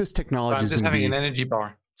this technology is just having an energy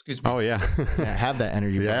bar. Excuse me. Oh yeah. Yeah, have that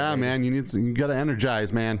energy bar. Yeah, man, you got to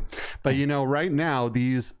energize, man. But you know, right now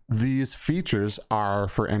these features are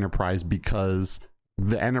for enterprise because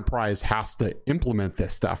the enterprise has to implement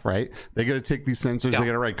this stuff, right? They got to take these sensors, they got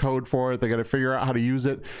to write code for it, they got to figure out how to use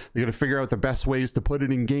it, they got to figure out the best ways to put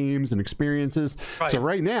it in games and experiences. So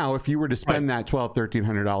right now, if you were to spend that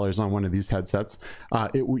 $1,200-$1,300 on one of these headsets,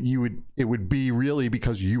 it would be really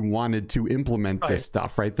because you wanted to implement this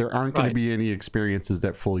stuff, right? There aren't going to be any experiences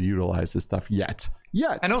that fully utilize this stuff yet.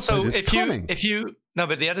 yet. And also, but it's coming.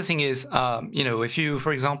 but the other thing is, if you,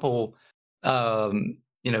 for example,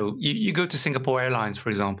 you go to Singapore Airlines, for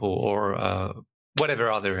example, or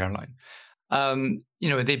whatever other airline,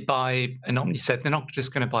 they buy an Omni set. They're not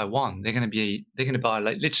just going to buy one. They're going to buy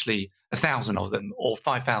like literally 1,000 of them or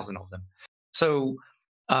 5,000 of them. So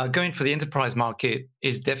going for the enterprise market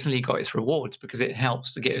is definitely got its rewards because it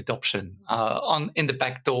helps to get adoption in the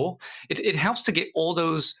back door. It helps to get all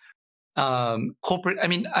those corporate. I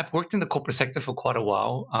mean, I've worked in the corporate sector for quite a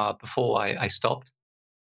while before I stopped.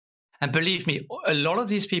 And believe me, a lot of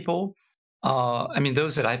these people,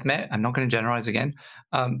 those that I've met, I'm not going to generalize again.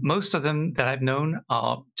 Most of them that I've known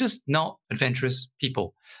are just not adventurous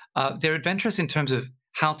people. They're adventurous in terms of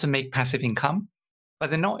how to make passive income, but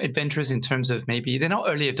they're not adventurous in terms of they're not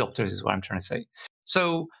early adopters, is what I'm trying to say.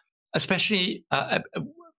 So, especially,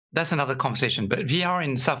 that's another conversation, but VR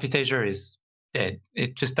in Southeast Asia is dead.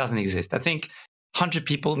 It just doesn't exist. I think 100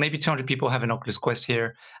 people, maybe 200 people have an Oculus Quest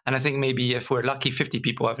here. And I think maybe if we're lucky, 50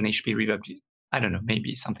 people have an HP Reverb. I don't know,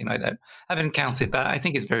 maybe something like that. I haven't counted, but I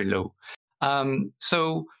think it's very low.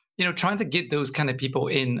 So, trying to get those kind of people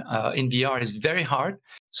in VR is very hard.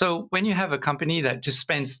 So when you have a company that just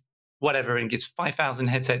spends whatever and gets 5,000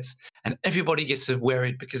 headsets and everybody gets to wear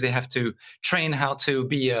it because they have to train how to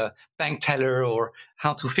be a bank teller or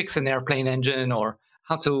how to fix an airplane engine or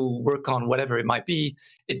how to work on whatever it might be,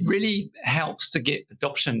 it really helps to get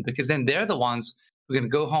adoption because then they're the ones who are going to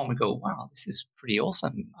go home and go, wow, this is pretty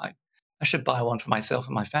awesome. I should buy one for myself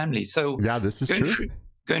and my family. So yeah, this is true.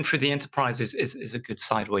 Going through the enterprise is a good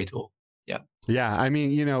sideway door. Yeah. Yeah. I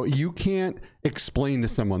mean, you can't explain to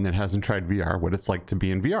someone that hasn't tried VR what it's like to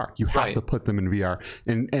be in VR. You have to put them in VR.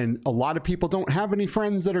 And a lot of people don't have any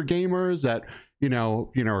friends that are gamers that,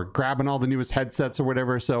 are grabbing all the newest headsets or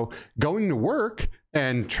whatever. So going to work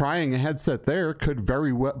and trying a headset there could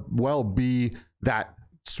very well be that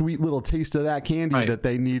sweet little taste of that candy that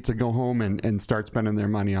they need to go home and start spending their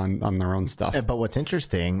money on their own stuff. But what's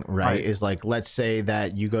interesting, is like, let's say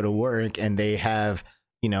that you go to work and they have,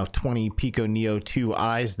 20 Pico Neo 2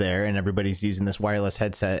 eyes there and everybody's using this wireless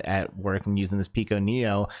headset at work and using this Pico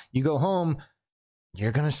Neo. You go home,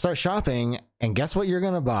 you're going to start shopping, and guess what you're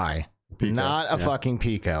going to buy? Pico. Not a fucking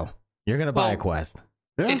Pico. You're going to buy a Quest.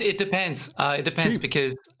 Yeah. It depends. It depends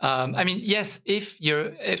because, yes, if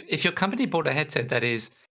your company bought a headset that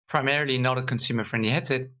is primarily not a consumer-friendly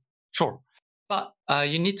headset, sure. But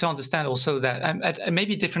you need to understand also that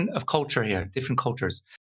maybe different cultures.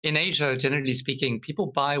 In Asia, generally speaking, people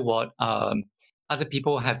buy what other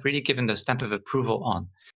people have really given the stamp of approval on.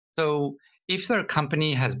 So if their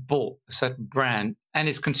company has bought a certain brand and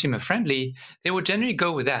is consumer friendly, they will generally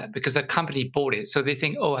go with that because their company bought it. So they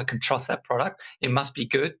think, oh, I can trust that product. It must be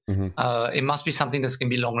good. Mm-hmm. It must be something that's going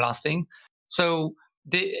to be long lasting. So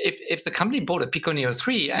if the company bought a Pico Neo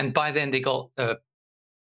 3 and by then they got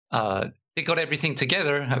everything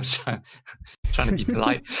together. I was trying to be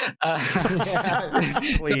polite.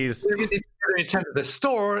 Please. In terms of the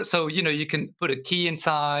store, so you can put a key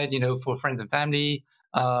inside, for friends and family.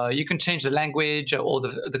 You can change the language or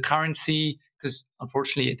the currency because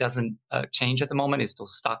unfortunately it doesn't change at the moment. It's still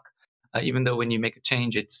stuck, even though when you make a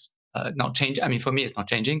change, it's not changing. I mean, for me, it's not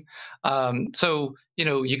changing. So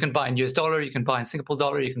you can buy in US dollar, you can buy in Singapore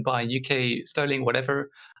dollar, you can buy in UK sterling, whatever.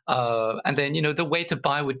 And then the way to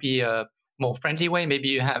buy would be a more friendly way. Maybe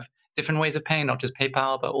you have different ways of paying, not just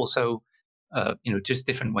PayPal, but also just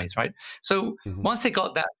different ways, right? So once they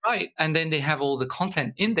got that right, and then they have all the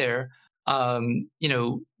content in there,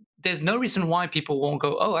 there's no reason why people won't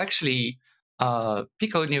go, oh, actually,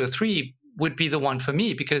 Pico Neo 3 would be the one for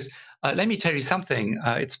me because let me tell you something.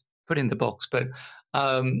 It's put in the box, but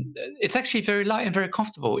it's actually very light and very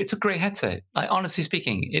comfortable. It's a great headset. Honestly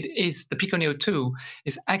speaking, the Pico Neo 2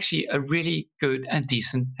 is actually a really good and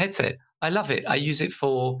decent headset. I love it. I use it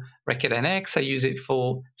for Reckitt NX. I use it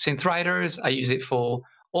for Synth Riders. I use it for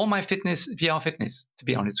all my VR fitness, to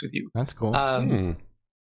be honest with you. That's cool. I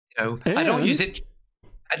don't use it.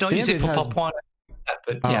 I don't use it for Pop One,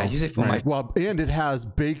 but I use it for my. Well, and it has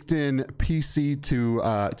baked-in PC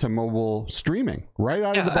to mobile streaming right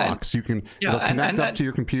out of the box. You can it'll connect up to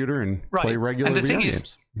your computer and play regular VR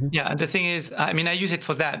games. Yeah, and the thing is, I use it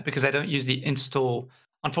for that because I don't use the install.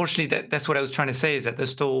 Unfortunately, that's what I was trying to say is that the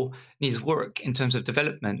store needs work in terms of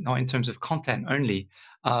development, not in terms of content only,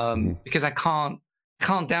 because I can't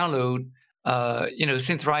download.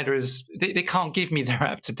 Synth Riders, they can't give me their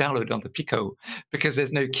app to download on the Pico because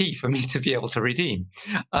there's no key for me to be able to redeem.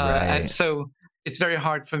 And so it's very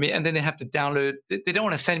hard for me. And then they have to download. They don't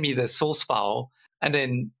want to send me the source file and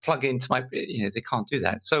then plug into my. They can't do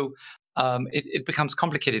that. So it becomes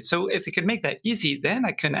complicated. So if they could make that easy, then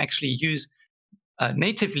I can actually use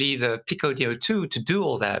natively the Pico Neo 2 to do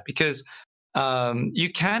all that, because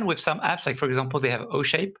you can with some apps, like for example, they have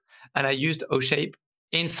O-Shape, and I used O-Shape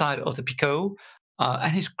inside of the Pico,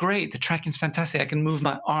 and it's great. The tracking's fantastic. I can move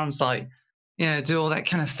my arms, like, do all that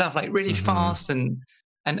kind of stuff, like really fast, and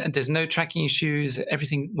there's no tracking issues.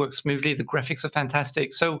 Everything works smoothly. The graphics are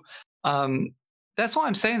fantastic. So that's why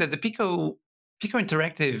I'm saying that the Pico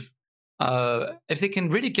Interactive, if they can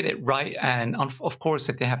really get it right, and of course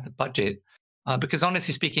if they have the budget, because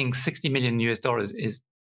honestly speaking, $60 million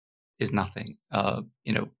is nothing,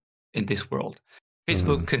 in this world.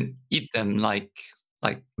 Facebook can eat them like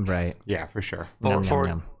right. Yeah, for sure. for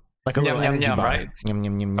Yum. Like a little energy bar, right? Yum,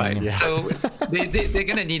 yum, yum, Right. yum, yum. So they're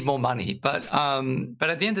going to need more money, but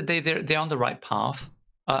at the end of the day, they're on the right path,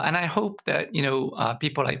 and I hope that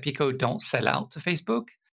people like Pico don't sell out to Facebook,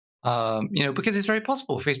 because it's very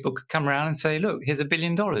possible Facebook could come around and say, look, here's $1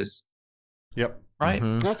 billion, Yep. right?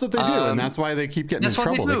 That's what they do, and that's why they keep getting in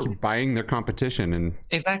trouble. They keep buying their competition, and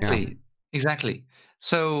Exactly.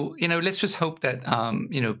 So let's just hope that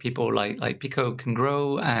people like Pico can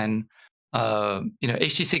grow, and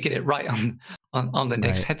HTC get it right on the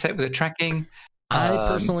next headset with the tracking. I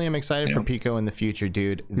personally am excited for Pico in the future,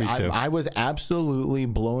 dude. Me too. I was absolutely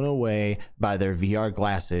blown away by their VR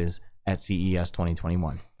glasses at CES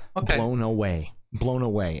 2021. Okay. Blown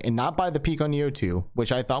away, and not by the Pico Neo 2,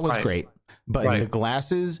 which I thought was great. But the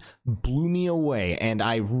glasses blew me away, and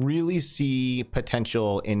I really see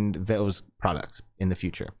potential in those products in the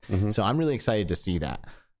future. So I'm really excited to see that.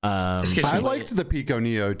 I liked the Pico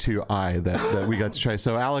Neo 2i that we got to try.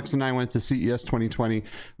 So Alex and I went to CES 2020.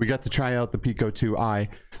 We got to try out the Pico 2i.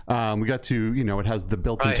 We got to, it has the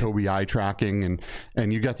built-in Tobii eye tracking,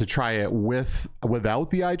 and you got to try it without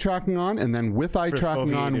the eye tracking on, and then with eye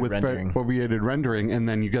tracking on with foveated rendering, and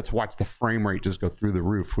then you get to watch the frame rate just go through the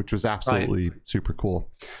roof, which was absolutely super cool.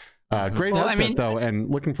 Great headset though, and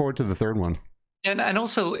looking forward to the third one. And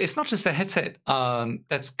also, it's not just the headset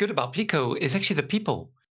that's good about Pico. It's actually the people.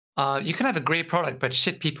 You can have a great product, but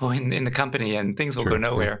shit people in the company, and things will go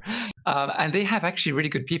nowhere. And they have actually really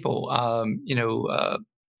good people.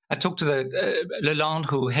 I talked to the Lalande,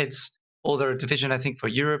 who heads all their division, I think, for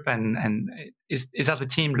Europe, and is at the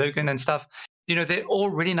team, Logan and stuff. They're all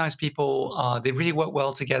really nice people. They really work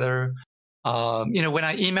well together. When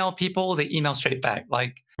I email people, they email straight back.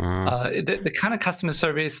 Like the kind of customer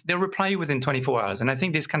service, they'll reply you within 24 hours. And I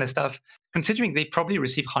think this kind of stuff, considering they probably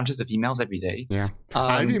receive hundreds of emails every day. Yeah,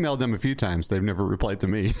 I've emailed them a few times. They've never replied to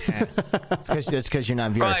me. It's because you're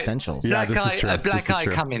not VR Essentials. Yeah, this is true. A black eye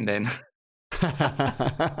come in then.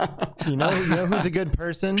 You know who's a good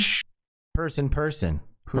person? Person.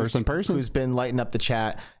 Who's been lighting up the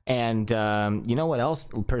chat. And you know what else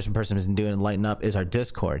person has been doing to lighten up is our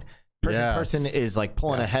Discord. Person is like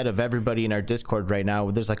pulling ahead of everybody in our Discord right now.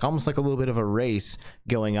 There's like almost like a little bit of a race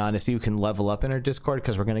going on to see who can level up in our Discord,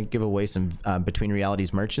 because we're going to give away some Between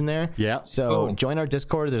Realities merch in there. Yeah. So join our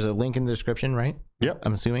Discord. There's a link in the description, right? Yep.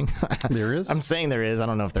 I'm assuming. There is. I'm saying there is. I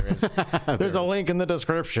don't know if there is. There's a link in the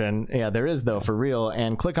description. Yeah, there is though, for real.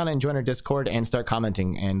 And click on it and join our Discord and start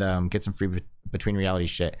commenting and get some free Between Reality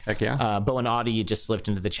shit. Heck yeah. Bo and Audie, you just slipped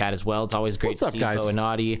into the chat as well. It's always great to see Bo and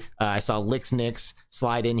Audie. I saw Lixnix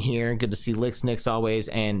slide in here. Good to see Lixnix always.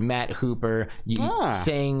 And Matt Hooper,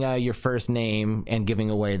 saying your first name and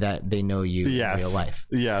giving away that they know you in real life.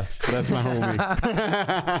 Yes, that's my homie.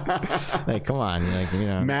 Like, come on. Like,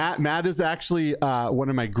 Matt is actually one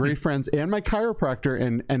of my great friends and my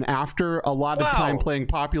chiropractor. And after a lot of time playing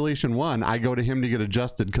Population 1, I go to him to get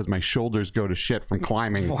adjusted because my shoulders go to shit from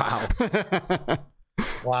climbing. Wow.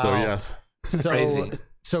 So yes.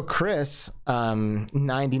 So Chris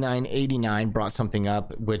 9989 brought something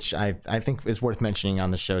up which I think is worth mentioning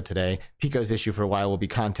on the show today. Pico's issue for a while will be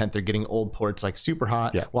content. They're getting old ports like Super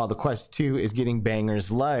Hot, while the Quest 2 is getting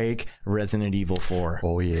bangers like Resident Evil 4.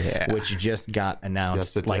 Oh yeah, which just got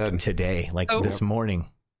announced today, this morning.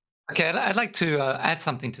 Okay, I'd like to add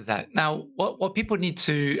something to that. Now, what people need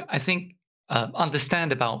to, I think,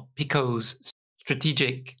 understand about Pico's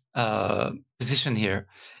strategic position here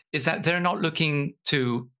is that they're not looking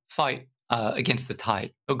to fight against the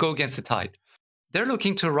tide or go against the tide. They're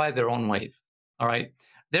looking to ride their own wave. All right.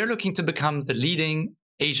 They're looking to become the leading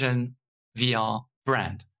Asian VR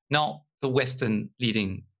brand, not the Western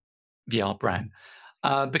leading VR brand,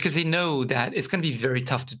 because they know that it's going to be very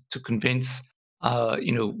tough to convince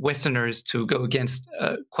Westerners to go against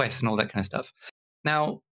Quest and all that kind of stuff.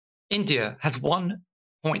 Now, India has 1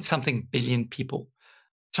 point something billion people.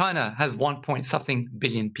 China has 1 point something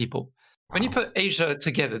billion people. When you put Asia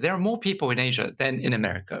together, there are more people in Asia than in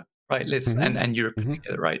America, right? And Europe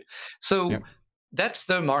together, right? So that's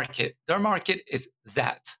their market. Their market is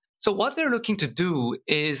that. So what they're looking to do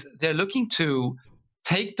is they're looking to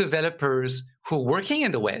take developers who are working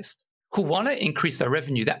in the West, who want to increase their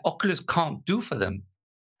revenue that Oculus can't do for them,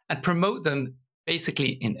 and promote them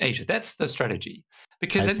basically in Asia. That's the strategy.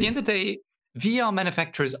 Because at the end of the day, VR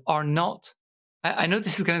manufacturers are not, I know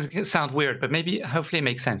this is going to sound weird, but maybe hopefully it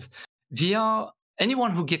makes sense.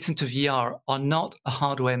 Anyone who gets into VR are not a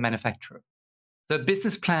hardware manufacturer. The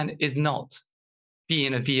business plan is not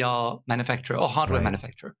being a VR manufacturer or hardware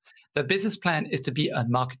manufacturer. The business plan is to be a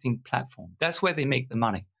marketing platform. That's where they make the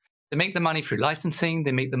money. They make the money through licensing.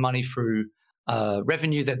 They make the money through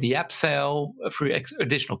revenue that the app sell, through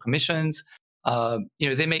additional commissions.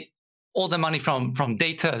 They make all the money from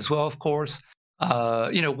data as well, of course.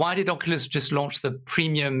 Why did Oculus just launch the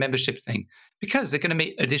premium membership thing? Because they're going to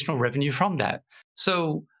make additional revenue from that.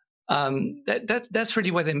 So that's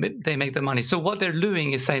really where they make the money. So what they're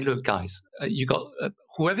doing is saying, look, guys, you got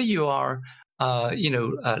whoever you are,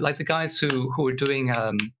 like the guys who are doing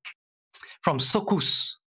from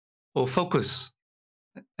Focus or Focus.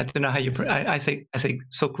 I don't know how you. I say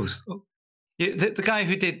Focus. The guy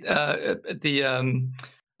who did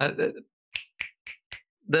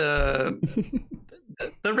the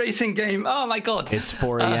racing game. Oh my God! It's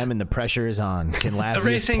 4 a.m. and the pressure is on. Can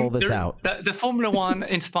Lazius pull this out? The Formula One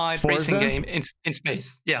inspired racing game in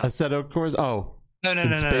space. Yeah. Assetto Corsa. Oh. No.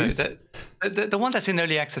 The one that's in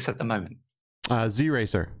early access at the moment. Z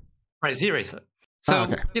Racer. Right, Z Racer.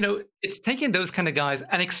 So it's taking those kind of guys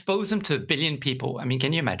and expose them to 1 billion people. I mean,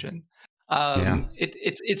 can you imagine?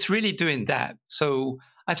 It's really doing that. So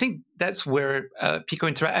I think that's where Pico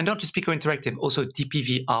Interactive, and not just Pico Interactive, also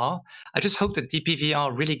DPVR. I just hope that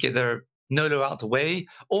DPVR really get their Nolo out the way,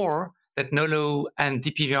 or that Nolo and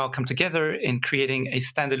DPVR come together in creating a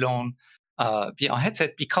standalone VR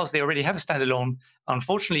headset, because they already have a standalone.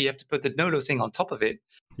 Unfortunately, you have to put the Nolo thing on top of it.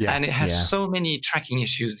 And it has so many tracking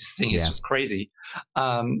issues. This thing is just crazy.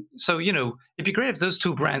 So, it'd be great if those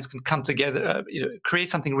two brands can come together, create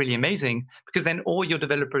something really amazing, because then all your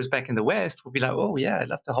developers back in the West will be like, oh, yeah, I'd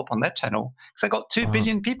love to hop on that channel because I got 2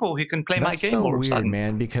 billion people who can play my game all of a sudden.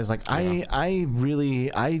 Man, because I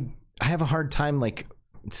have a hard time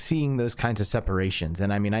seeing those kinds of separations.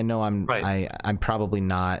 And I mean, I know I'm probably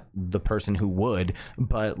not the person who would,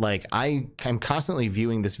 but I'm constantly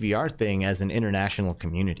viewing this VR thing as an international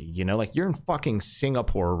community. You're in fucking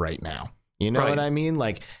Singapore right now. You know what I mean?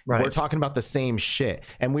 We're talking about the same shit.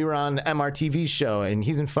 And we were on MRTV's show, and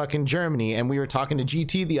he's in fucking Germany, and we were talking to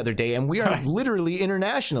GT the other day, and we are literally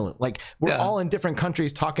international. We're all in different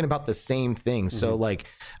countries talking about the same thing. So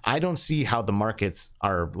I don't see how the markets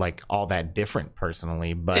are all that different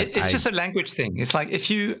personally, but it's just a language thing. It's like if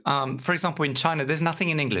you, for example, in China, there's nothing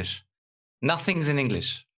in English. Nothing's in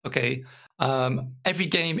English. Okay. Every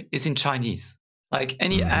game is in Chinese.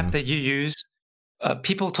 Any app that you use,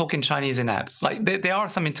 people talk in Chinese in apps. There are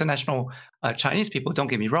some international Chinese people, don't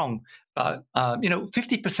get me wrong, but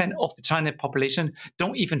 50% of the China population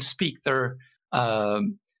don't even speak their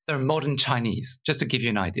modern Chinese, just to give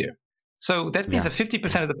you an idea. So that means that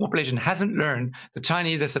 50% of the population hasn't learned the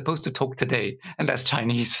Chinese they're supposed to talk today, and that's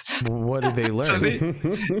Chinese. What do they learn?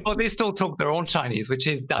 They still talk their own Chinese, which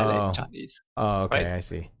is dialect Chinese. Oh, okay, right? I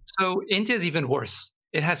see. So India's even worse.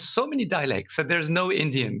 It has so many dialects that there's no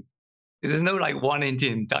Indian. There's no one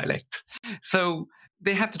Indian dialect. So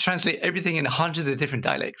they have to translate everything in hundreds of different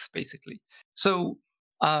dialects, basically. So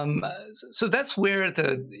so that's where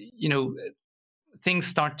the things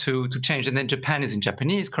start to change. And then Japan is in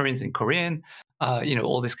Japanese, Korean's in Korean,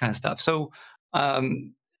 all this kind of stuff. So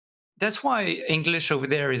that's why English over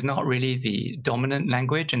there is not really the dominant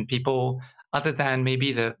language, and people, other than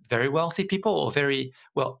maybe the very wealthy people or very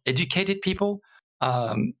well educated people,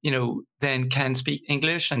 then can speak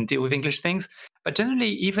English and deal with English things. But generally,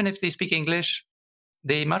 even if they speak English,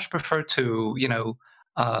 they much prefer to,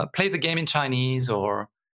 play the game in Chinese or,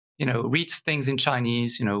 read things in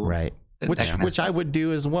Chinese, Right. Which I would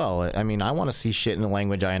do as well. I mean, I want to see shit in a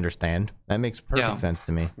language I understand. That makes perfect sense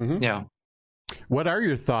to me. Mm-hmm. Yeah. What are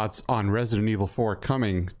your thoughts on Resident Evil 4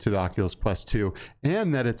 coming to the Oculus Quest 2,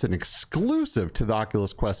 and that it's an exclusive to the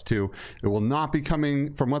Oculus Quest 2? It will not be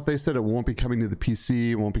coming, from what they said, it won't be coming to the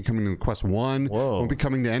PC, it won't be coming to the Quest 1, it won't be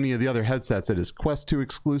coming to any of the other headsets. It is Quest 2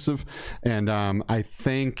 exclusive, and I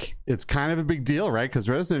think it's kind of a big deal, right? Because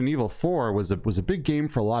Resident Evil 4 was a big game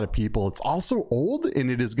for a lot of people. It's also old, and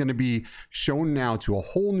it is going to be shown now to a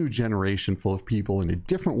whole new generation full of people in a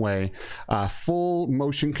different way. Full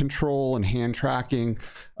motion control and hand tracking tracking.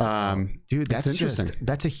 Dude, that's interesting.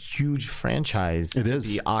 That's a huge franchise. It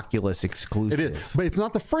is the Oculus exclusive. It is, but it's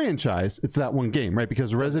not the franchise. It's that one game, right?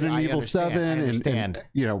 Because Resident Evil 7 and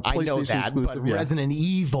you know, PlayStation I know that, exclusive, but Resident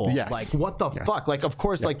Evil, yes. like what the fuck? Like, of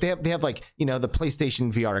course, like they have like, you know, the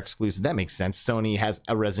PlayStation VR exclusive. That makes sense. Sony has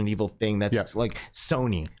a Resident Evil thing that's like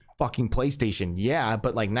Sony. Fucking PlayStation, yeah,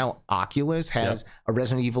 but like now Oculus has a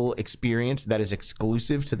Resident Evil experience that is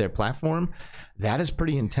exclusive to their platform. That is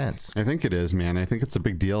pretty intense. I think it is, man. I think it's a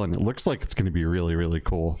big deal, and it looks like it's going to be really, really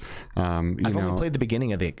cool. I've only played the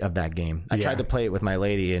beginning of that game. I tried to play it with my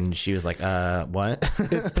lady, and she was like, what?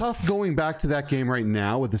 It's tough going back to that game right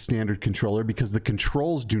now with the standard controller because the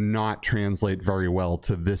controls do not translate very well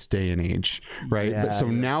to this day and age, right? Yeah, but so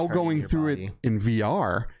now going through it in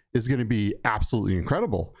VR is going to be absolutely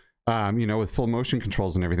incredible. You know, with full motion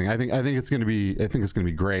controls and everything. I think it's going to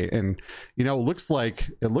be great. And you know, it looks like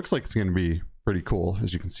it's going to be pretty cool,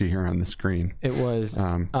 as you can see here on the screen. It was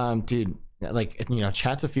dude, like, you know,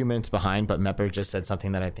 chat's a few minutes behind, but Mepper just said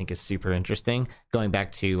something that I think is super interesting. Going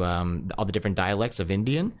back to all the different dialects of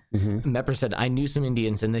Indian, Mepper said, I knew some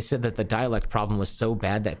Indians, and they said that the dialect problem was so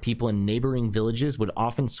bad that people in neighboring villages would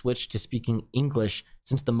often switch to speaking English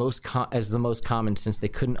since the most common, since they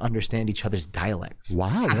couldn't understand each other's dialects.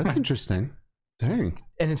 Wow, that's interesting. Dang.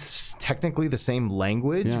 And it's technically the same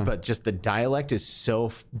language, but just the dialect is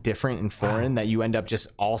so different and foreign that you end up just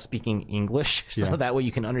all speaking English, so that way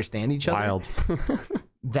you can understand each other. Wild.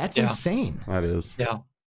 That's insane. That is.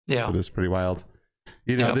 Yeah. It is pretty wild.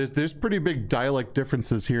 You know, there's pretty big dialect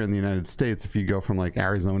differences here in the United States if you go from like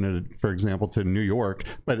Arizona, for example, to New York.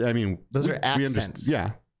 But I mean, those are accents.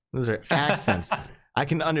 Those are accents. I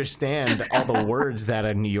can understand all the words that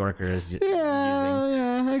a New Yorker is using.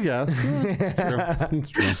 Yeah, I guess. It's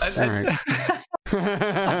true. All right.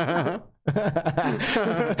 I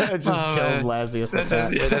just killed Lazius with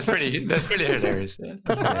that. That's pretty hilarious.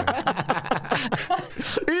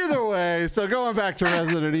 Either way, so going back to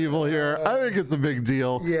Resident Evil here, I think it's a big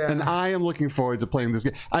deal. Yeah. And I am looking forward to playing this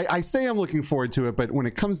game. I say I'm looking forward to it, but when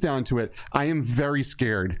it comes down to it, I am very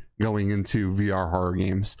scared going into VR horror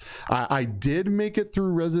games. I did make it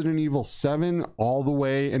through Resident Evil 7 all the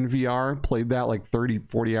way in VR, played that like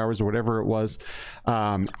 30-40 hours or whatever it was,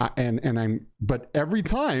 but every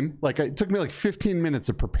time, like, it took me like 15 minutes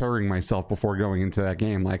of preparing myself before going into that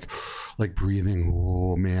game, like breathing,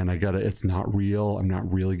 oh man, it's not real, I'm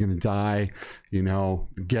not really gonna die, you know,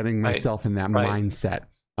 getting myself in that mindset.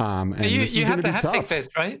 And you have the haptic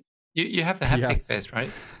vest, right? You have the haptic vest,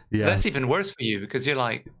 right? Yeah, so that's even worse for you because you're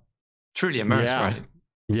like truly immersed, right?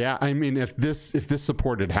 Yeah, I mean, if this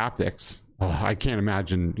supported haptics, I can't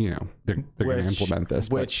imagine, you know, they're going to implement this.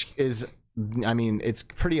 I mean, it's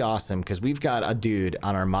pretty awesome because we've got a dude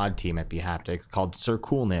on our mod team at Bhaptics called Sir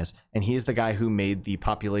Coolness, and he's the guy who made the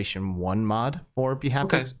Population 1 mod for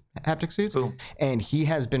Bhaptics haptic suits. Cool. And he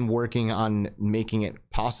has been working on making it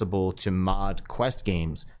possible to mod Quest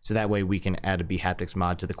games, so that way we can add a Bhaptics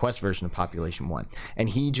mod to the Quest version of Population 1. And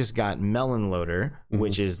he just got Melon Loader,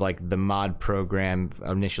 which is like the mod program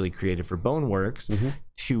initially created for Boneworks,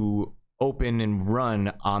 to open and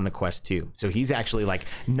run on the Quest 2. So he's actually like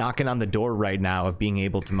knocking on the door right now of being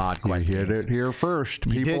able to mod Quest games. You hit it here first.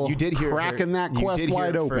 You did hear cracking that Quest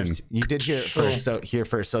wide open. You did hear it first.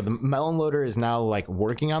 So the Melon Loader is now like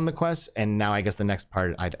working on the Quest, and now I guess the next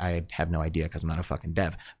part I have no idea because I'm not a fucking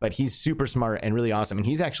dev. But he's super smart and really awesome, and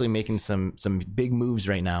he's actually making some big moves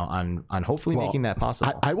right now on hopefully making that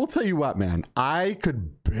possible. I will tell you what, man. I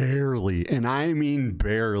could barely, and I mean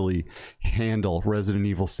barely, handle Resident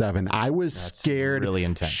Evil 7. I was scared, really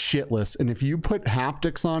intense, shitless. And if you put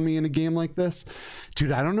haptics on me in a game like this,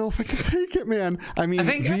 dude, I don't know if I can take it, man. I mean,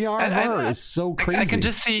 VR is so crazy. I can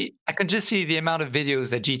just see the amount of videos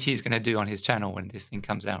that GT is going to do on his channel when this thing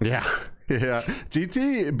comes out. Yeah.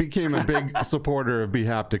 GT became a big supporter of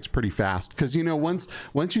Bhaptics pretty fast because, you know, once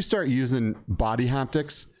you start using body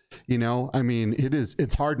haptics, you know, I mean,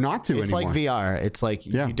 it's hard not to. It's anymore. Like VR. It's like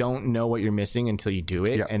you don't know what you're missing until you do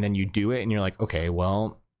it, and then you do it, and you're like, okay,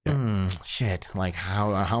 well. Shit, like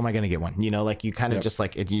how am I gonna get one? You know, like you kind of just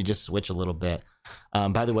like you just switch a little bit.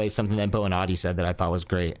 By the way, something that Bo and Audie said that I thought was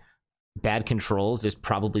great: bad controls is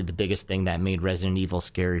probably the biggest thing that made Resident Evil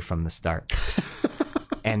scary from the start.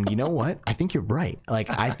 And you know what? I think you're right. Like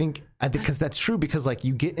I think because that's true, because like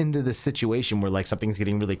you get into this situation where like something's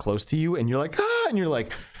getting really close to you and you're like and you're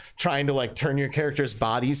like trying to like turn your character's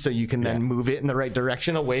body so you can then move it in the right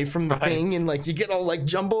direction away from the thing, and like you get all like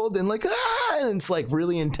jumbled and like and it's like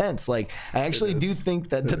really intense. Like I actually do think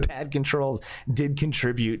that the pad controls did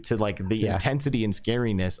contribute to like the intensity and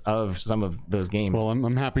scariness of some of those games. Well,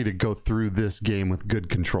 I'm happy to go through this game with good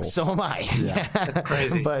controls. So am I. Yeah. That's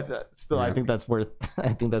crazy. But still, I think that's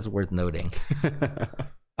worth noting.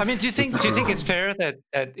 I mean, do you think it's fair that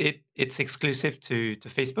it's exclusive to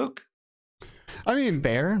Facebook? I mean,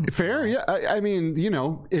 fair. Yeah. I mean, you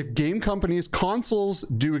know, if game companies, consoles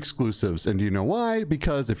do exclusives, and do you know why?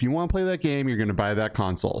 Because if you want to play that game, you're going to buy that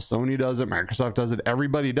console. Sony does it, Microsoft does it,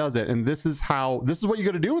 everybody does it, and this is what you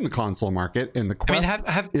got to do in the console market. And the Quest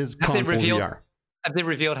is console VR. Have they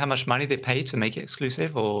revealed how much money they pay to make it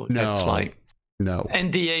exclusive, or it's like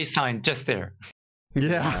NDA signed just there?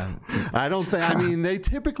 Yeah, I don't think. I mean, they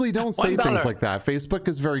typically don't say things like that. Facebook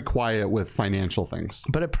is very quiet with financial things.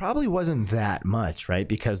 But it probably wasn't that much, right?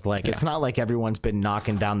 Because like it's not like everyone's been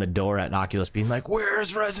knocking down the door at Oculus, being like,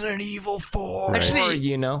 "Where's Resident Evil 4?" Actually,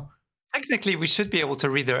 you know, technically, we should be able to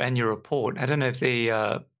read their annual report. I don't know if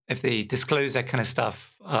they disclose that kind of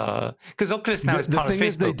stuff, because Oculus now is part of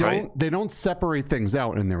Facebook, they don't separate things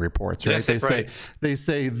out in their reports, right? They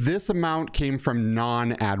say this amount came from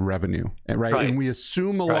non-ad revenue, right? And we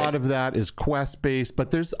assume a lot of that is Quest based,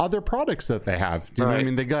 but there's other products that they have. You know what I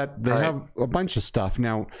mean? They have a bunch of stuff.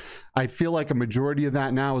 Now, I feel like a majority of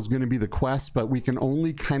that now is going to be the Quest, but we can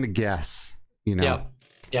only kind of guess, you know?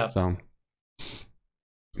 Yeah. So.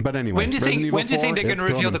 But anyway, when do you think they're going to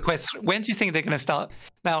reveal the Quest? When do you think they're going to start?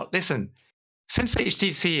 Now, listen, since the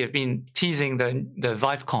HTC have been teasing the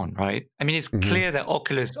ViveCon, right? I mean, it's clear that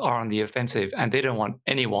Oculus are on the offensive, and they don't want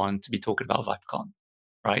anyone to be talking about ViveCon,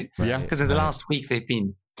 right? Yeah. Because in the last week, they've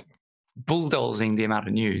been bulldozing the amount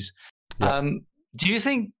of news. Yeah. Do you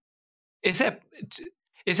think is there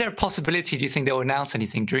a possibility? Do you think they'll announce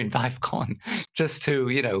anything during ViveCon just to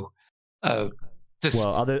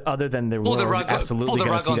well, other than we're absolutely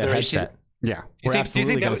going to see that headset. Yeah, we're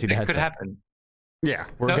absolutely going to see the headset. Could happen. Yeah,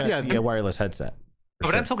 we're going to see a wireless headset.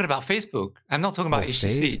 But I'm talking about Facebook. I'm not talking about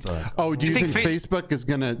HTC. Facebook. Oh, do you think Facebook is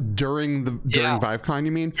going to during ViveCon?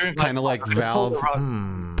 You mean kind of like Valve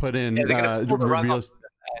put in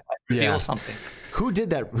reveal something? Who did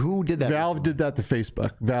that? Valve did that to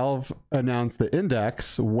Facebook. Valve announced the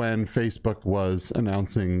Index when Facebook was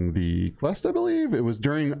announcing the Quest, I believe. It was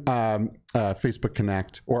during Facebook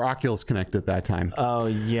Connect or Oculus Connect at that time. Oh,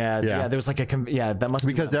 yeah. There was like that must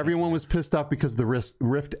be because everyone was pissed off because the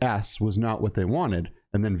Rift S was not what they wanted.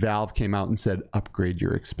 And then Valve came out and said, upgrade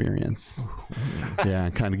your experience. Yeah,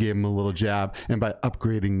 kind of gave them a little jab. And by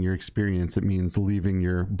upgrading your experience, it means leaving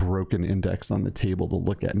your broken Index on the table to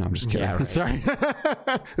look at. No, I'm just kidding. Yeah, right. Sorry.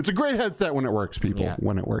 It's a great headset when it works, people,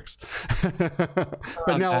 when it works.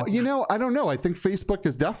 But now, I don't know. I think Facebook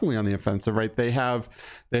is definitely on the offensive, right? They have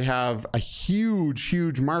a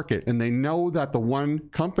huge market, and they know that the one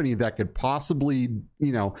company that could possibly,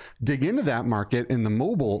 dig into that market in the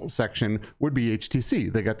mobile section would be HTC.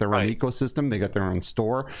 They got their own ecosystem. They got their own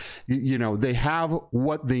store. They have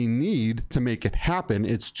what they need to make it happen.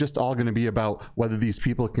 It's just all going to be about whether these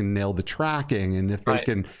people can nail the tracking and if they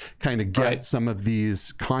can kind of get some of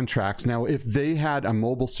these contracts. Now, if they had a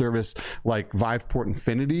mobile service like Viveport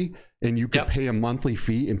Infinity, and you could pay a monthly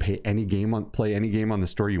fee and play any game on the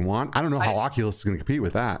store you want, I don't know how Oculus is going to compete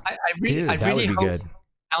with that. I really would be good.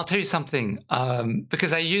 I'll tell you something,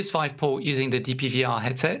 because I used Viveport using the DPVR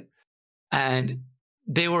headset, and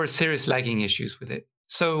there were serious lagging issues with it.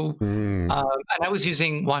 So, and I was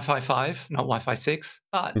using Wi-Fi 5, not Wi-Fi 6,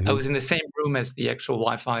 but I was in the same room as the actual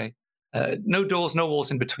Wi-Fi, no doors, no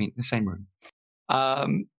walls in between, the same room.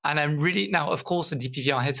 And I'm really, now, of course, the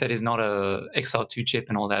DPVR headset is not a XR2 chip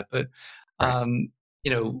and all that, but,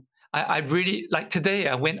 I really, like today,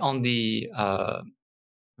 I went on the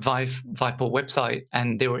Viveport website,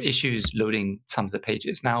 and there were issues loading some of the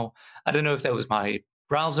pages. Now, I don't know if that was my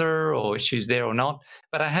browser or issues there or not,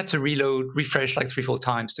 but I had to refresh like 3-4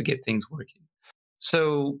 times to get things working.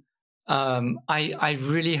 So I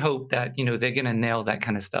really hope that they're going to nail that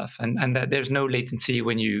kind of stuff, and that there's no latency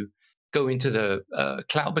when you go into the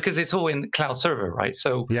cloud, because it's all in the cloud server, right?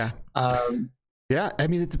 So yeah, I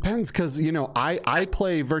mean, it depends, because I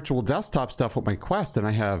play virtual desktop stuff with my Quest, and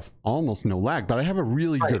I have almost no lag, but I have a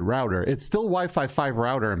really good router. It's still Wi-Fi 5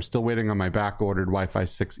 router. I'm still waiting on my back-ordered Wi-Fi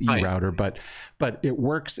 6E router, but it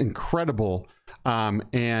works incredible,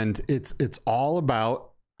 and it's all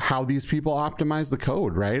about how these people optimize the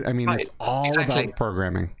code, right? I mean, it's all about the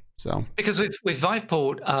programming. So because with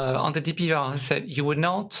Viveport on the DPVR headset, you would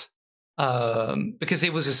not, because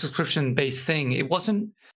it was a subscription-based thing. It wasn't.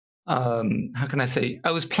 How can I say?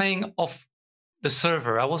 I was playing off the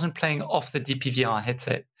server. I wasn't playing off the DPVR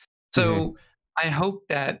headset. So I hope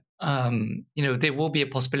that there will be a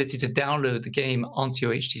possibility to download the game onto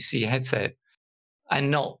your HTC headset and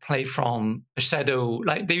not play from a Shadow.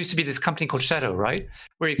 Like there used to be this company called Shadow, right?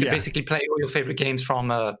 Where you could basically play all your favorite games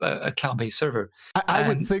from a cloud-based server. I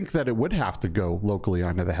would think that it would have to go locally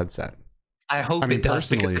onto the headset. I hope it does,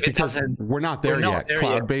 personally, because we're not there yet.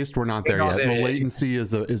 Cloud-based, we're not there yet. The latency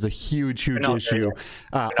is a huge issue.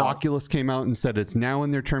 Oculus came out and said it's now in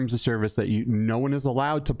their terms of service that no one is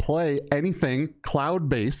allowed to play anything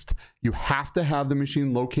cloud-based. You have to have the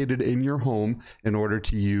machine located in your home in order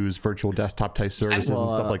to use virtual desktop type services and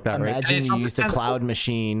stuff like that. Imagine right? you used a cloud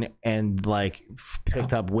machine and like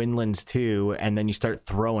picked up Windlands 2, and then you start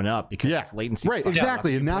throwing up because it's latency. Right,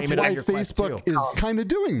 exactly, and that's why Facebook is kind of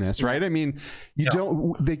doing this, right? I mean,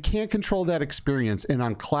 they can't control that experience, and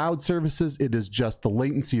on cloud services, it is just the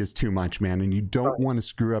latency is too much, man, and you don't want to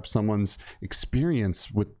screw up someone's experience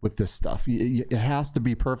with this stuff. It has to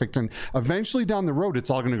be perfect, and eventually down the road, it's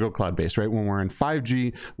all going to go cloud based, right? When we're in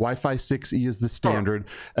 5G, Wi-Fi 6E is the standard.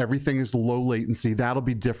 Everything is low latency. That'll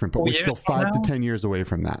be different, but we're still 5 to 10 years away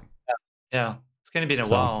from that. Yeah, it's going to be in a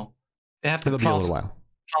while. They have to plant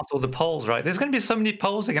all the poles, right? There's going to be so many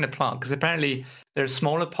poles they're going to plant because apparently they're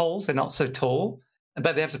smaller poles. They're not so tall,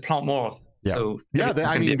 but they have to plant more of them. Yeah, so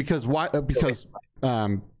because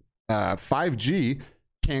 5G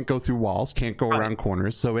can't go through walls, can't go around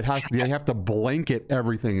corners, so they have to blanket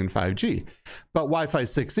everything in 5G. But Wi-Fi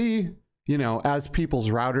 6E, as people's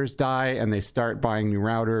routers die and they start buying new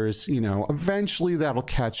routers, eventually that'll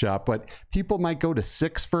catch up. But people might go to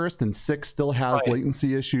 6 first, and 6 still has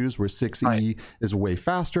latency issues, where 6E is way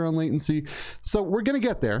faster on latency. So we're going to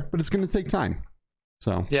get there, but it's going to take time.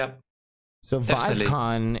 So So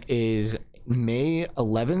ViveCon is May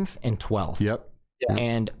 11th and 12th. Yep. Yeah.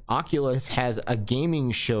 And Oculus has a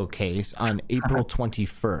gaming showcase on April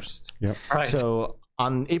 21st. Yep. Right. So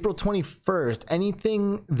on April 21st,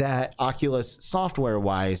 anything that Oculus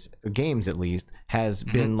software-wise, games at least, has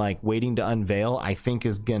been like waiting to unveil, I think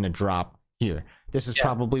is going to drop here. This is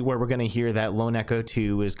probably where we're going to hear that Lone Echo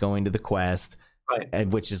 2 is going to the Quest. Right.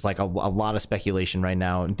 Which is like a lot of speculation right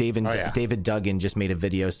now. David Duggan just made a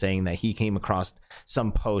video saying that he came across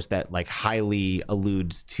some post that like highly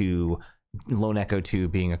alludes to Lone Echo 2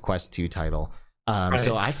 being a Quest 2 title.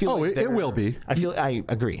 So I feel it will be. I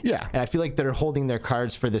agree. Yeah. And I feel like they're holding their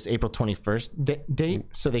cards for this April 21st date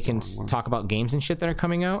so they can talk about games and shit that are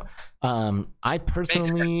coming out. I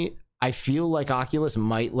personally, I feel like Oculus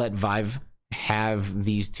might let Vive have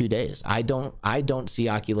these 2 days. I don't see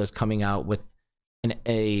Oculus coming out with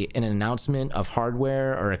an announcement of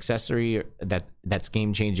hardware or accessory that's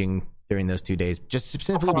game changing during those 2 days, just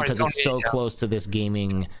simply because it's so close to this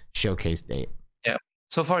gaming showcase date. Yeah.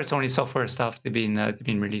 So far, it's only software stuff they've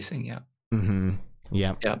been releasing. Yeah. Mm-hmm.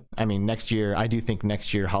 Yeah. Yeah. I mean, I do think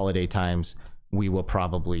next year, holiday times, we will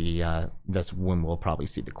probably that's when we'll probably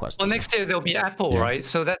see the Quest. Well, next year there'll be Apple, right?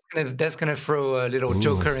 So that's gonna throw a little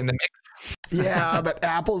joker in the mix. Yeah, but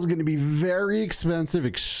Apple's going to be very expensive,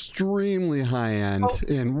 extremely high end,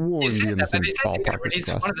 and won't be in the same ballpark as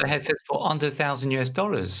Quest. One of the headsets for under $1,000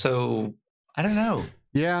 US. So I don't know.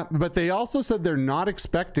 Yeah, but they also said they're not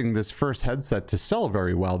expecting this first headset to sell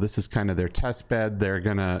very well. This is kind of their test bed. They're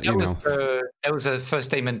gonna, that was a first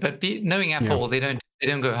statement. But knowing Apple, they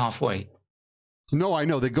don't go halfway. No, I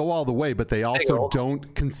know they go all the way, but they also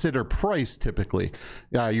don't consider price typically.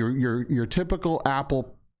 Your typical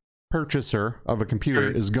Apple purchaser of a computer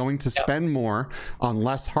is going to spend more on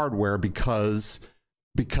less hardware because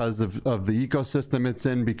of the ecosystem it's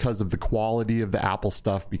in, because of the quality of the Apple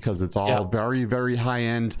stuff, because it's all very, very high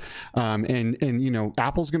end. And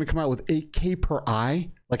Apple's going to come out with 8K per eye.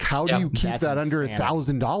 Like, how do you keep that under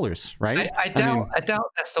 $1,000, right? I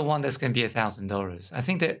doubt that's the one that's going to be $1,000. I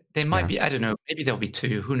think that they might be, I don't know, maybe there'll be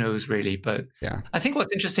 2, who knows really. But I think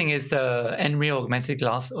what's interesting is the Nreal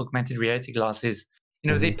augmented reality glasses.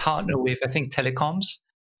 They partner with, I think, telecoms.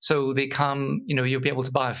 So they come, you'll be able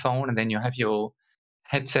to buy a phone and then you have your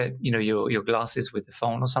headset, your glasses with the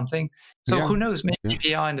phone or something. So who knows, maybe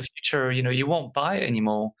VR in the future, you won't buy it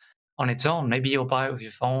anymore on its own. Maybe you'll buy it with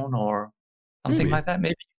your phone or something like that.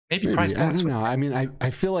 Maybe price points. I don't know. I mean, I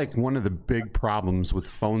feel like one of the big problems with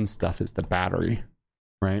phone stuff is the battery.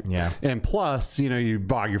 Right. Yeah. And plus, you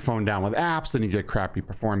bog your phone down with apps, and you get crappy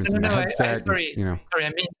performance in the headset. Sorry.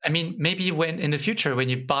 I mean, maybe when in the future when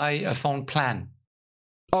you buy a phone plan.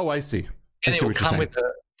 Oh, I see. And it will come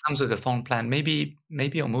comes with a phone plan. Maybe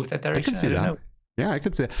you'll move that direction. I can see that. Yeah, I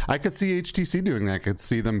could see HTC doing that. I could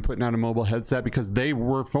see them putting out a mobile headset because they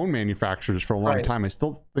were phone manufacturers for a long time. I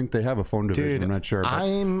still think they have a phone division. Dude, I'm not sure. But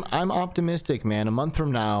I'm optimistic, man. A month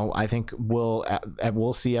from now, I think we'll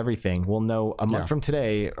see everything. We'll know a month from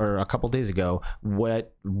today or a couple days ago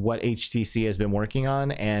what HTC has been working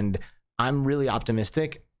on, and I'm really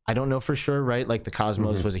optimistic. I don't know for sure, right? Like the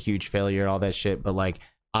Cosmos was a huge failure, all that shit, but like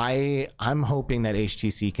I'm hoping that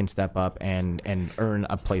HTC can step up and earn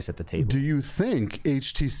a place at the table. Do you think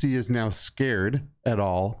HTC is now scared at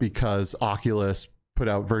all because Oculus put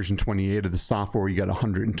out version 28 of the software? You got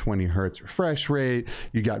 120 hertz refresh rate,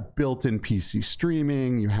 you got built-in PC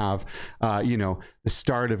streaming, you have the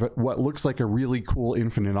start of what looks like a really cool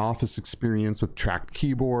Infinite Office experience with tracked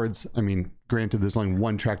keyboards. I mean, granted, there's only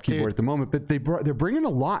one tracked keyboard at the moment, but they're bringing a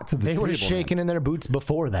lot to the table. They were shaking in their boots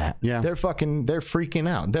before that. Yeah, they're freaking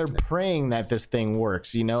out. They're praying that this thing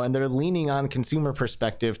works, and they're leaning on consumer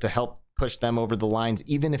perspective to help push them over the lines,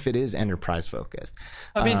 even if it is enterprise focused.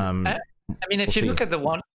 I mean, if you look at the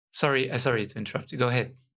one, sorry to interrupt you. Go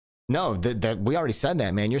ahead. No, that we already said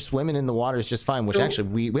that, man. You're swimming in the waters just fine. Which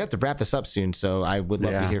actually, we have to wrap this up soon. So I would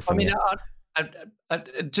love to hear from you. I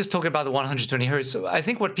just talking about the 120 hertz. So I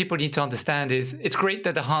think what people need to understand is it's great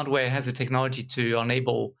that the hardware has the technology to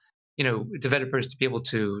enable, developers to be able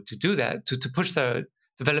to do that, to push the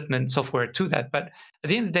development software to that. But at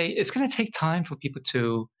the end of the day, it's going to take time for people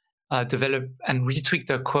to develop and retweak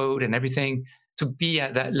their code and everything to be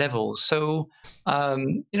at that level. So,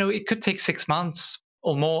 it could take 6 months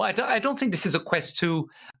or more. I don't think this is a Quest 2.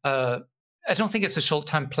 I don't think it's a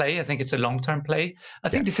short-term play. I think it's a long-term play. I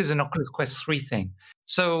think this is an Oculus Quest 3 thing.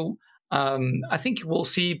 So I think we'll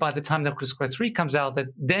see by the time the Oculus Quest 3 comes out that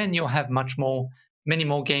then you'll have many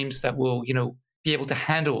more games that will, be able to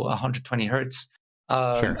handle 120 hertz.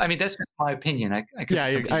 I mean, that's just my opinion. I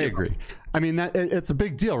agree. I mean, it's a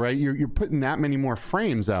big deal, right? You're putting that many more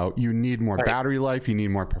frames out. You need more battery life. You need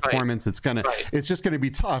more performance. It's just gonna be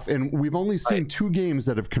tough. And we've only seen 2 games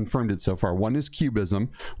that have confirmed it so far. One is Cubism,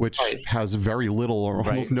 which has very little or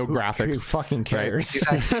almost no graphics. Who fucking cares?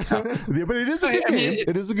 Exactly. But it is a good game.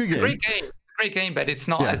 It is a good game. Great game, but it's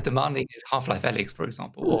not as demanding as Half-Life Alyx, for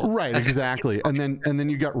example. Right. Exactly. And then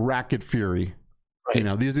you got Racket Fury.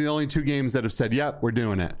 These are the only 2 games that have said, "Yep, we're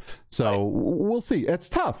doing it." So we'll see. It's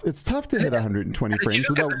tough. It's tough to hit 120 frames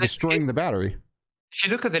without destroying the battery. If you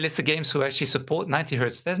look at the list of games who actually support 90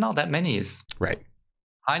 hertz, there's not that many. It's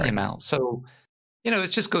tiny amount. So,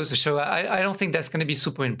 it just goes to show. I don't think that's going to be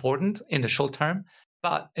super important in the short term.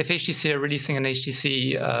 But if HTC are releasing an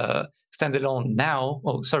HTC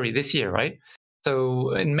standalone this year, right?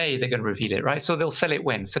 So in May they're going to reveal it, right? So they'll sell it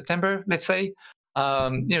when? September, let's say.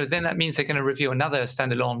 Then that means they're going to reveal another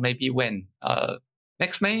standalone maybe when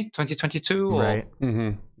next May 2022 or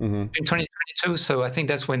in 2022. So I think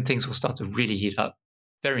that's when things will start to really heat up.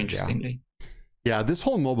 Very interestingly. Yeah, this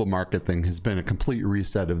whole mobile market thing has been a complete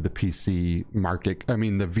reset of the PC market. I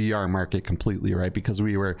mean, the VR market completely, right? Because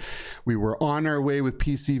we were on our way with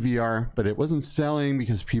PC VR, but it wasn't selling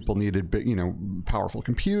because people needed, powerful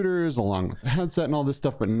computers along with the headset and all this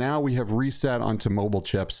stuff. But now we have reset onto mobile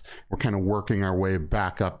chips. We're kind of working our way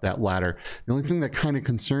back up that ladder. The only thing that kind of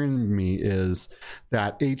concerned me is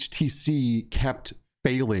that HTC kept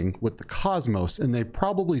failing with the Cosmos, and they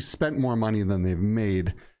probably spent more money than they've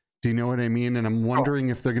made. Do you know what I mean? And I'm wondering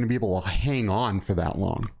if they're going to be able to hang on for that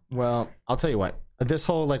long. Well, I'll tell you what. This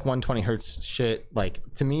whole 120 hertz shit,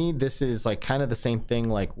 to me, this is kind of the same thing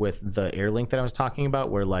with the Airlink that I was talking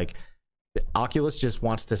about, where the Oculus just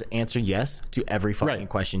wants to answer yes to every fucking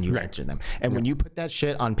question you answer them. And when you put that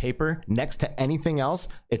shit on paper next to anything else,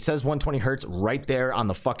 it says 120 hertz right there on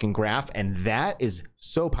the fucking graph, and that is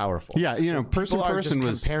so powerful. Yeah, person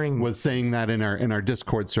was saying that in our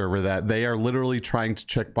Discord server that they are literally trying to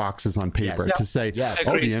check boxes on paper to say,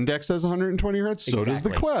 the Index says 120 hertz, so does the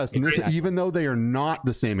Quest, and even though they are not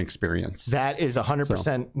the same experience. That is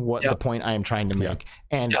 100% what the point I am trying to make.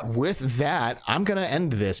 And with that, I'm gonna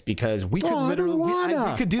end this because we could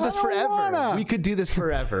we could do this forever. We could do this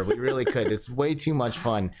forever. We really could. It's way too much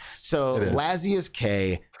fun. So Lazius,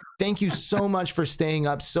 Kaye, thank you so much for staying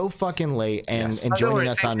up so fucking late and joining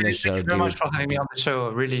us on this show. Thank you very much for having me on the show.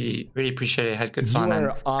 I really appreciate it. I had good fun. You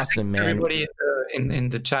are awesome, man. Everybody in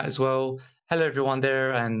the chat as well. Hello, everyone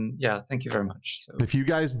there. And thank you very much. So. If you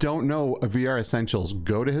guys don't know VR Essentials,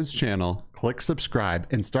 go to his channel, click subscribe,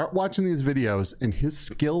 and start watching these videos, and his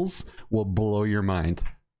skills will blow your mind.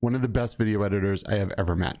 One of the best video editors I have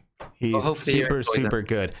ever met. He's super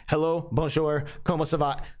good. Hello, bonjour, comment ça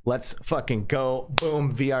va? Let's fucking go.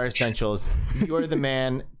 Boom, VR Essentials. You're the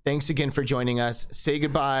man. Thanks again for joining us. Say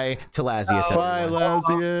goodbye to Lazius. Bye,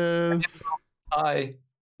 Lazius. Bye.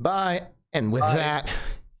 Bye. And with that,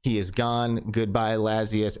 he is gone. Goodbye,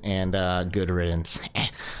 Lazius, and good riddance.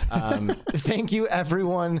 Thank you,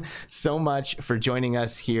 everyone, so much for joining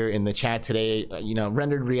us here in the chat today.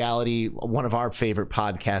 Rendered Reality, one of our favorite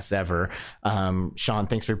podcasts ever. Sean,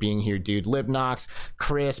 thanks for being here, dude. Libnox,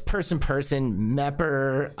 Chris, Person,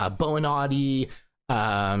 Mepper, Bowen Audie,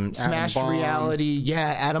 Smash Bomb. Reality,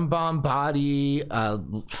 Atom Bomb Body,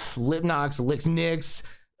 Libnox, Licks Nix,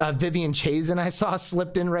 Vivian Chazen I saw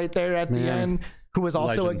slipped in right there at the end, who was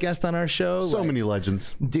also a guest on our show. So many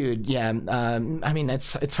legends, dude. I mean,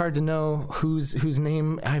 it's hard to know whose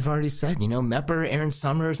name I've already said. Mepper, Aaron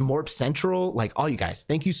Summers, Morp Central, like all you guys.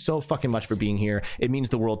 Thank you so fucking much for being here. It means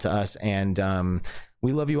the world to us, and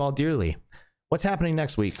we love you all dearly. What's happening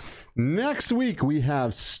next week? Next week, we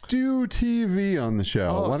have Stu TV on the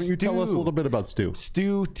show. Why don't you tell us a little bit about Stu?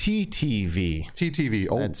 Stu TTV. TTV.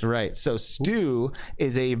 Oh, that's right. So Stu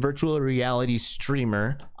is a virtual reality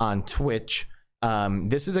streamer on Twitch.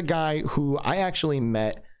 This is a guy who I actually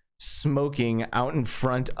met smoking out in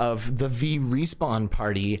front of the V Respawn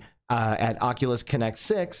party at Oculus Connect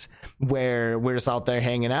 6, where we're just out there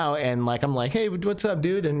hanging out, and I'm like, hey, what's up,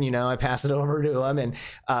 dude? And I pass it over to him,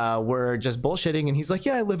 and we're just bullshitting, and he's like,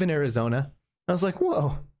 yeah, I live in Arizona. I was like,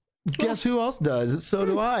 whoa, guess who else does? So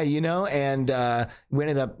do I, and we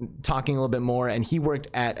ended up talking a little bit more, and he worked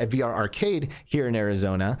at a VR arcade here in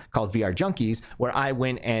Arizona called VR Junkies, where I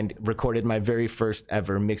went and recorded my very first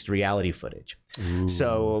ever mixed reality footage. Ooh.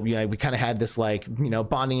 So we kind of had this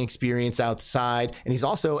bonding experience outside, and he's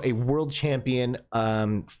also a world champion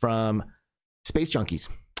from Space Junkies.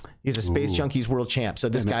 He's a Space Junkies world champ. So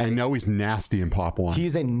this guy, I know he's nasty in Pop 1.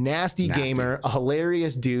 He's a nasty gamer, a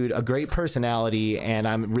hilarious dude, a great personality, and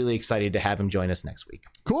I'm really excited to have him join us next week.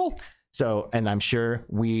 Cool. So, and I'm sure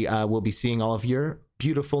we will be seeing all of your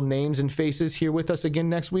beautiful names and faces here with us again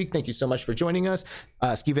next week. Thank you so much for joining us.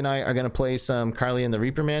 Steve and I are going to play some Carly and the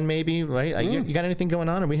Reaper Man, maybe, right? You got anything going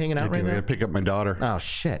on? Are we hanging out right now? I got to pick up my daughter. Oh,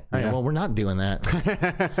 shit. All right, well, we're not doing that,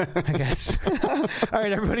 I guess. All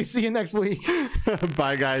right, everybody, see you next week.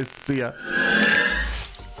 Bye, guys. See ya.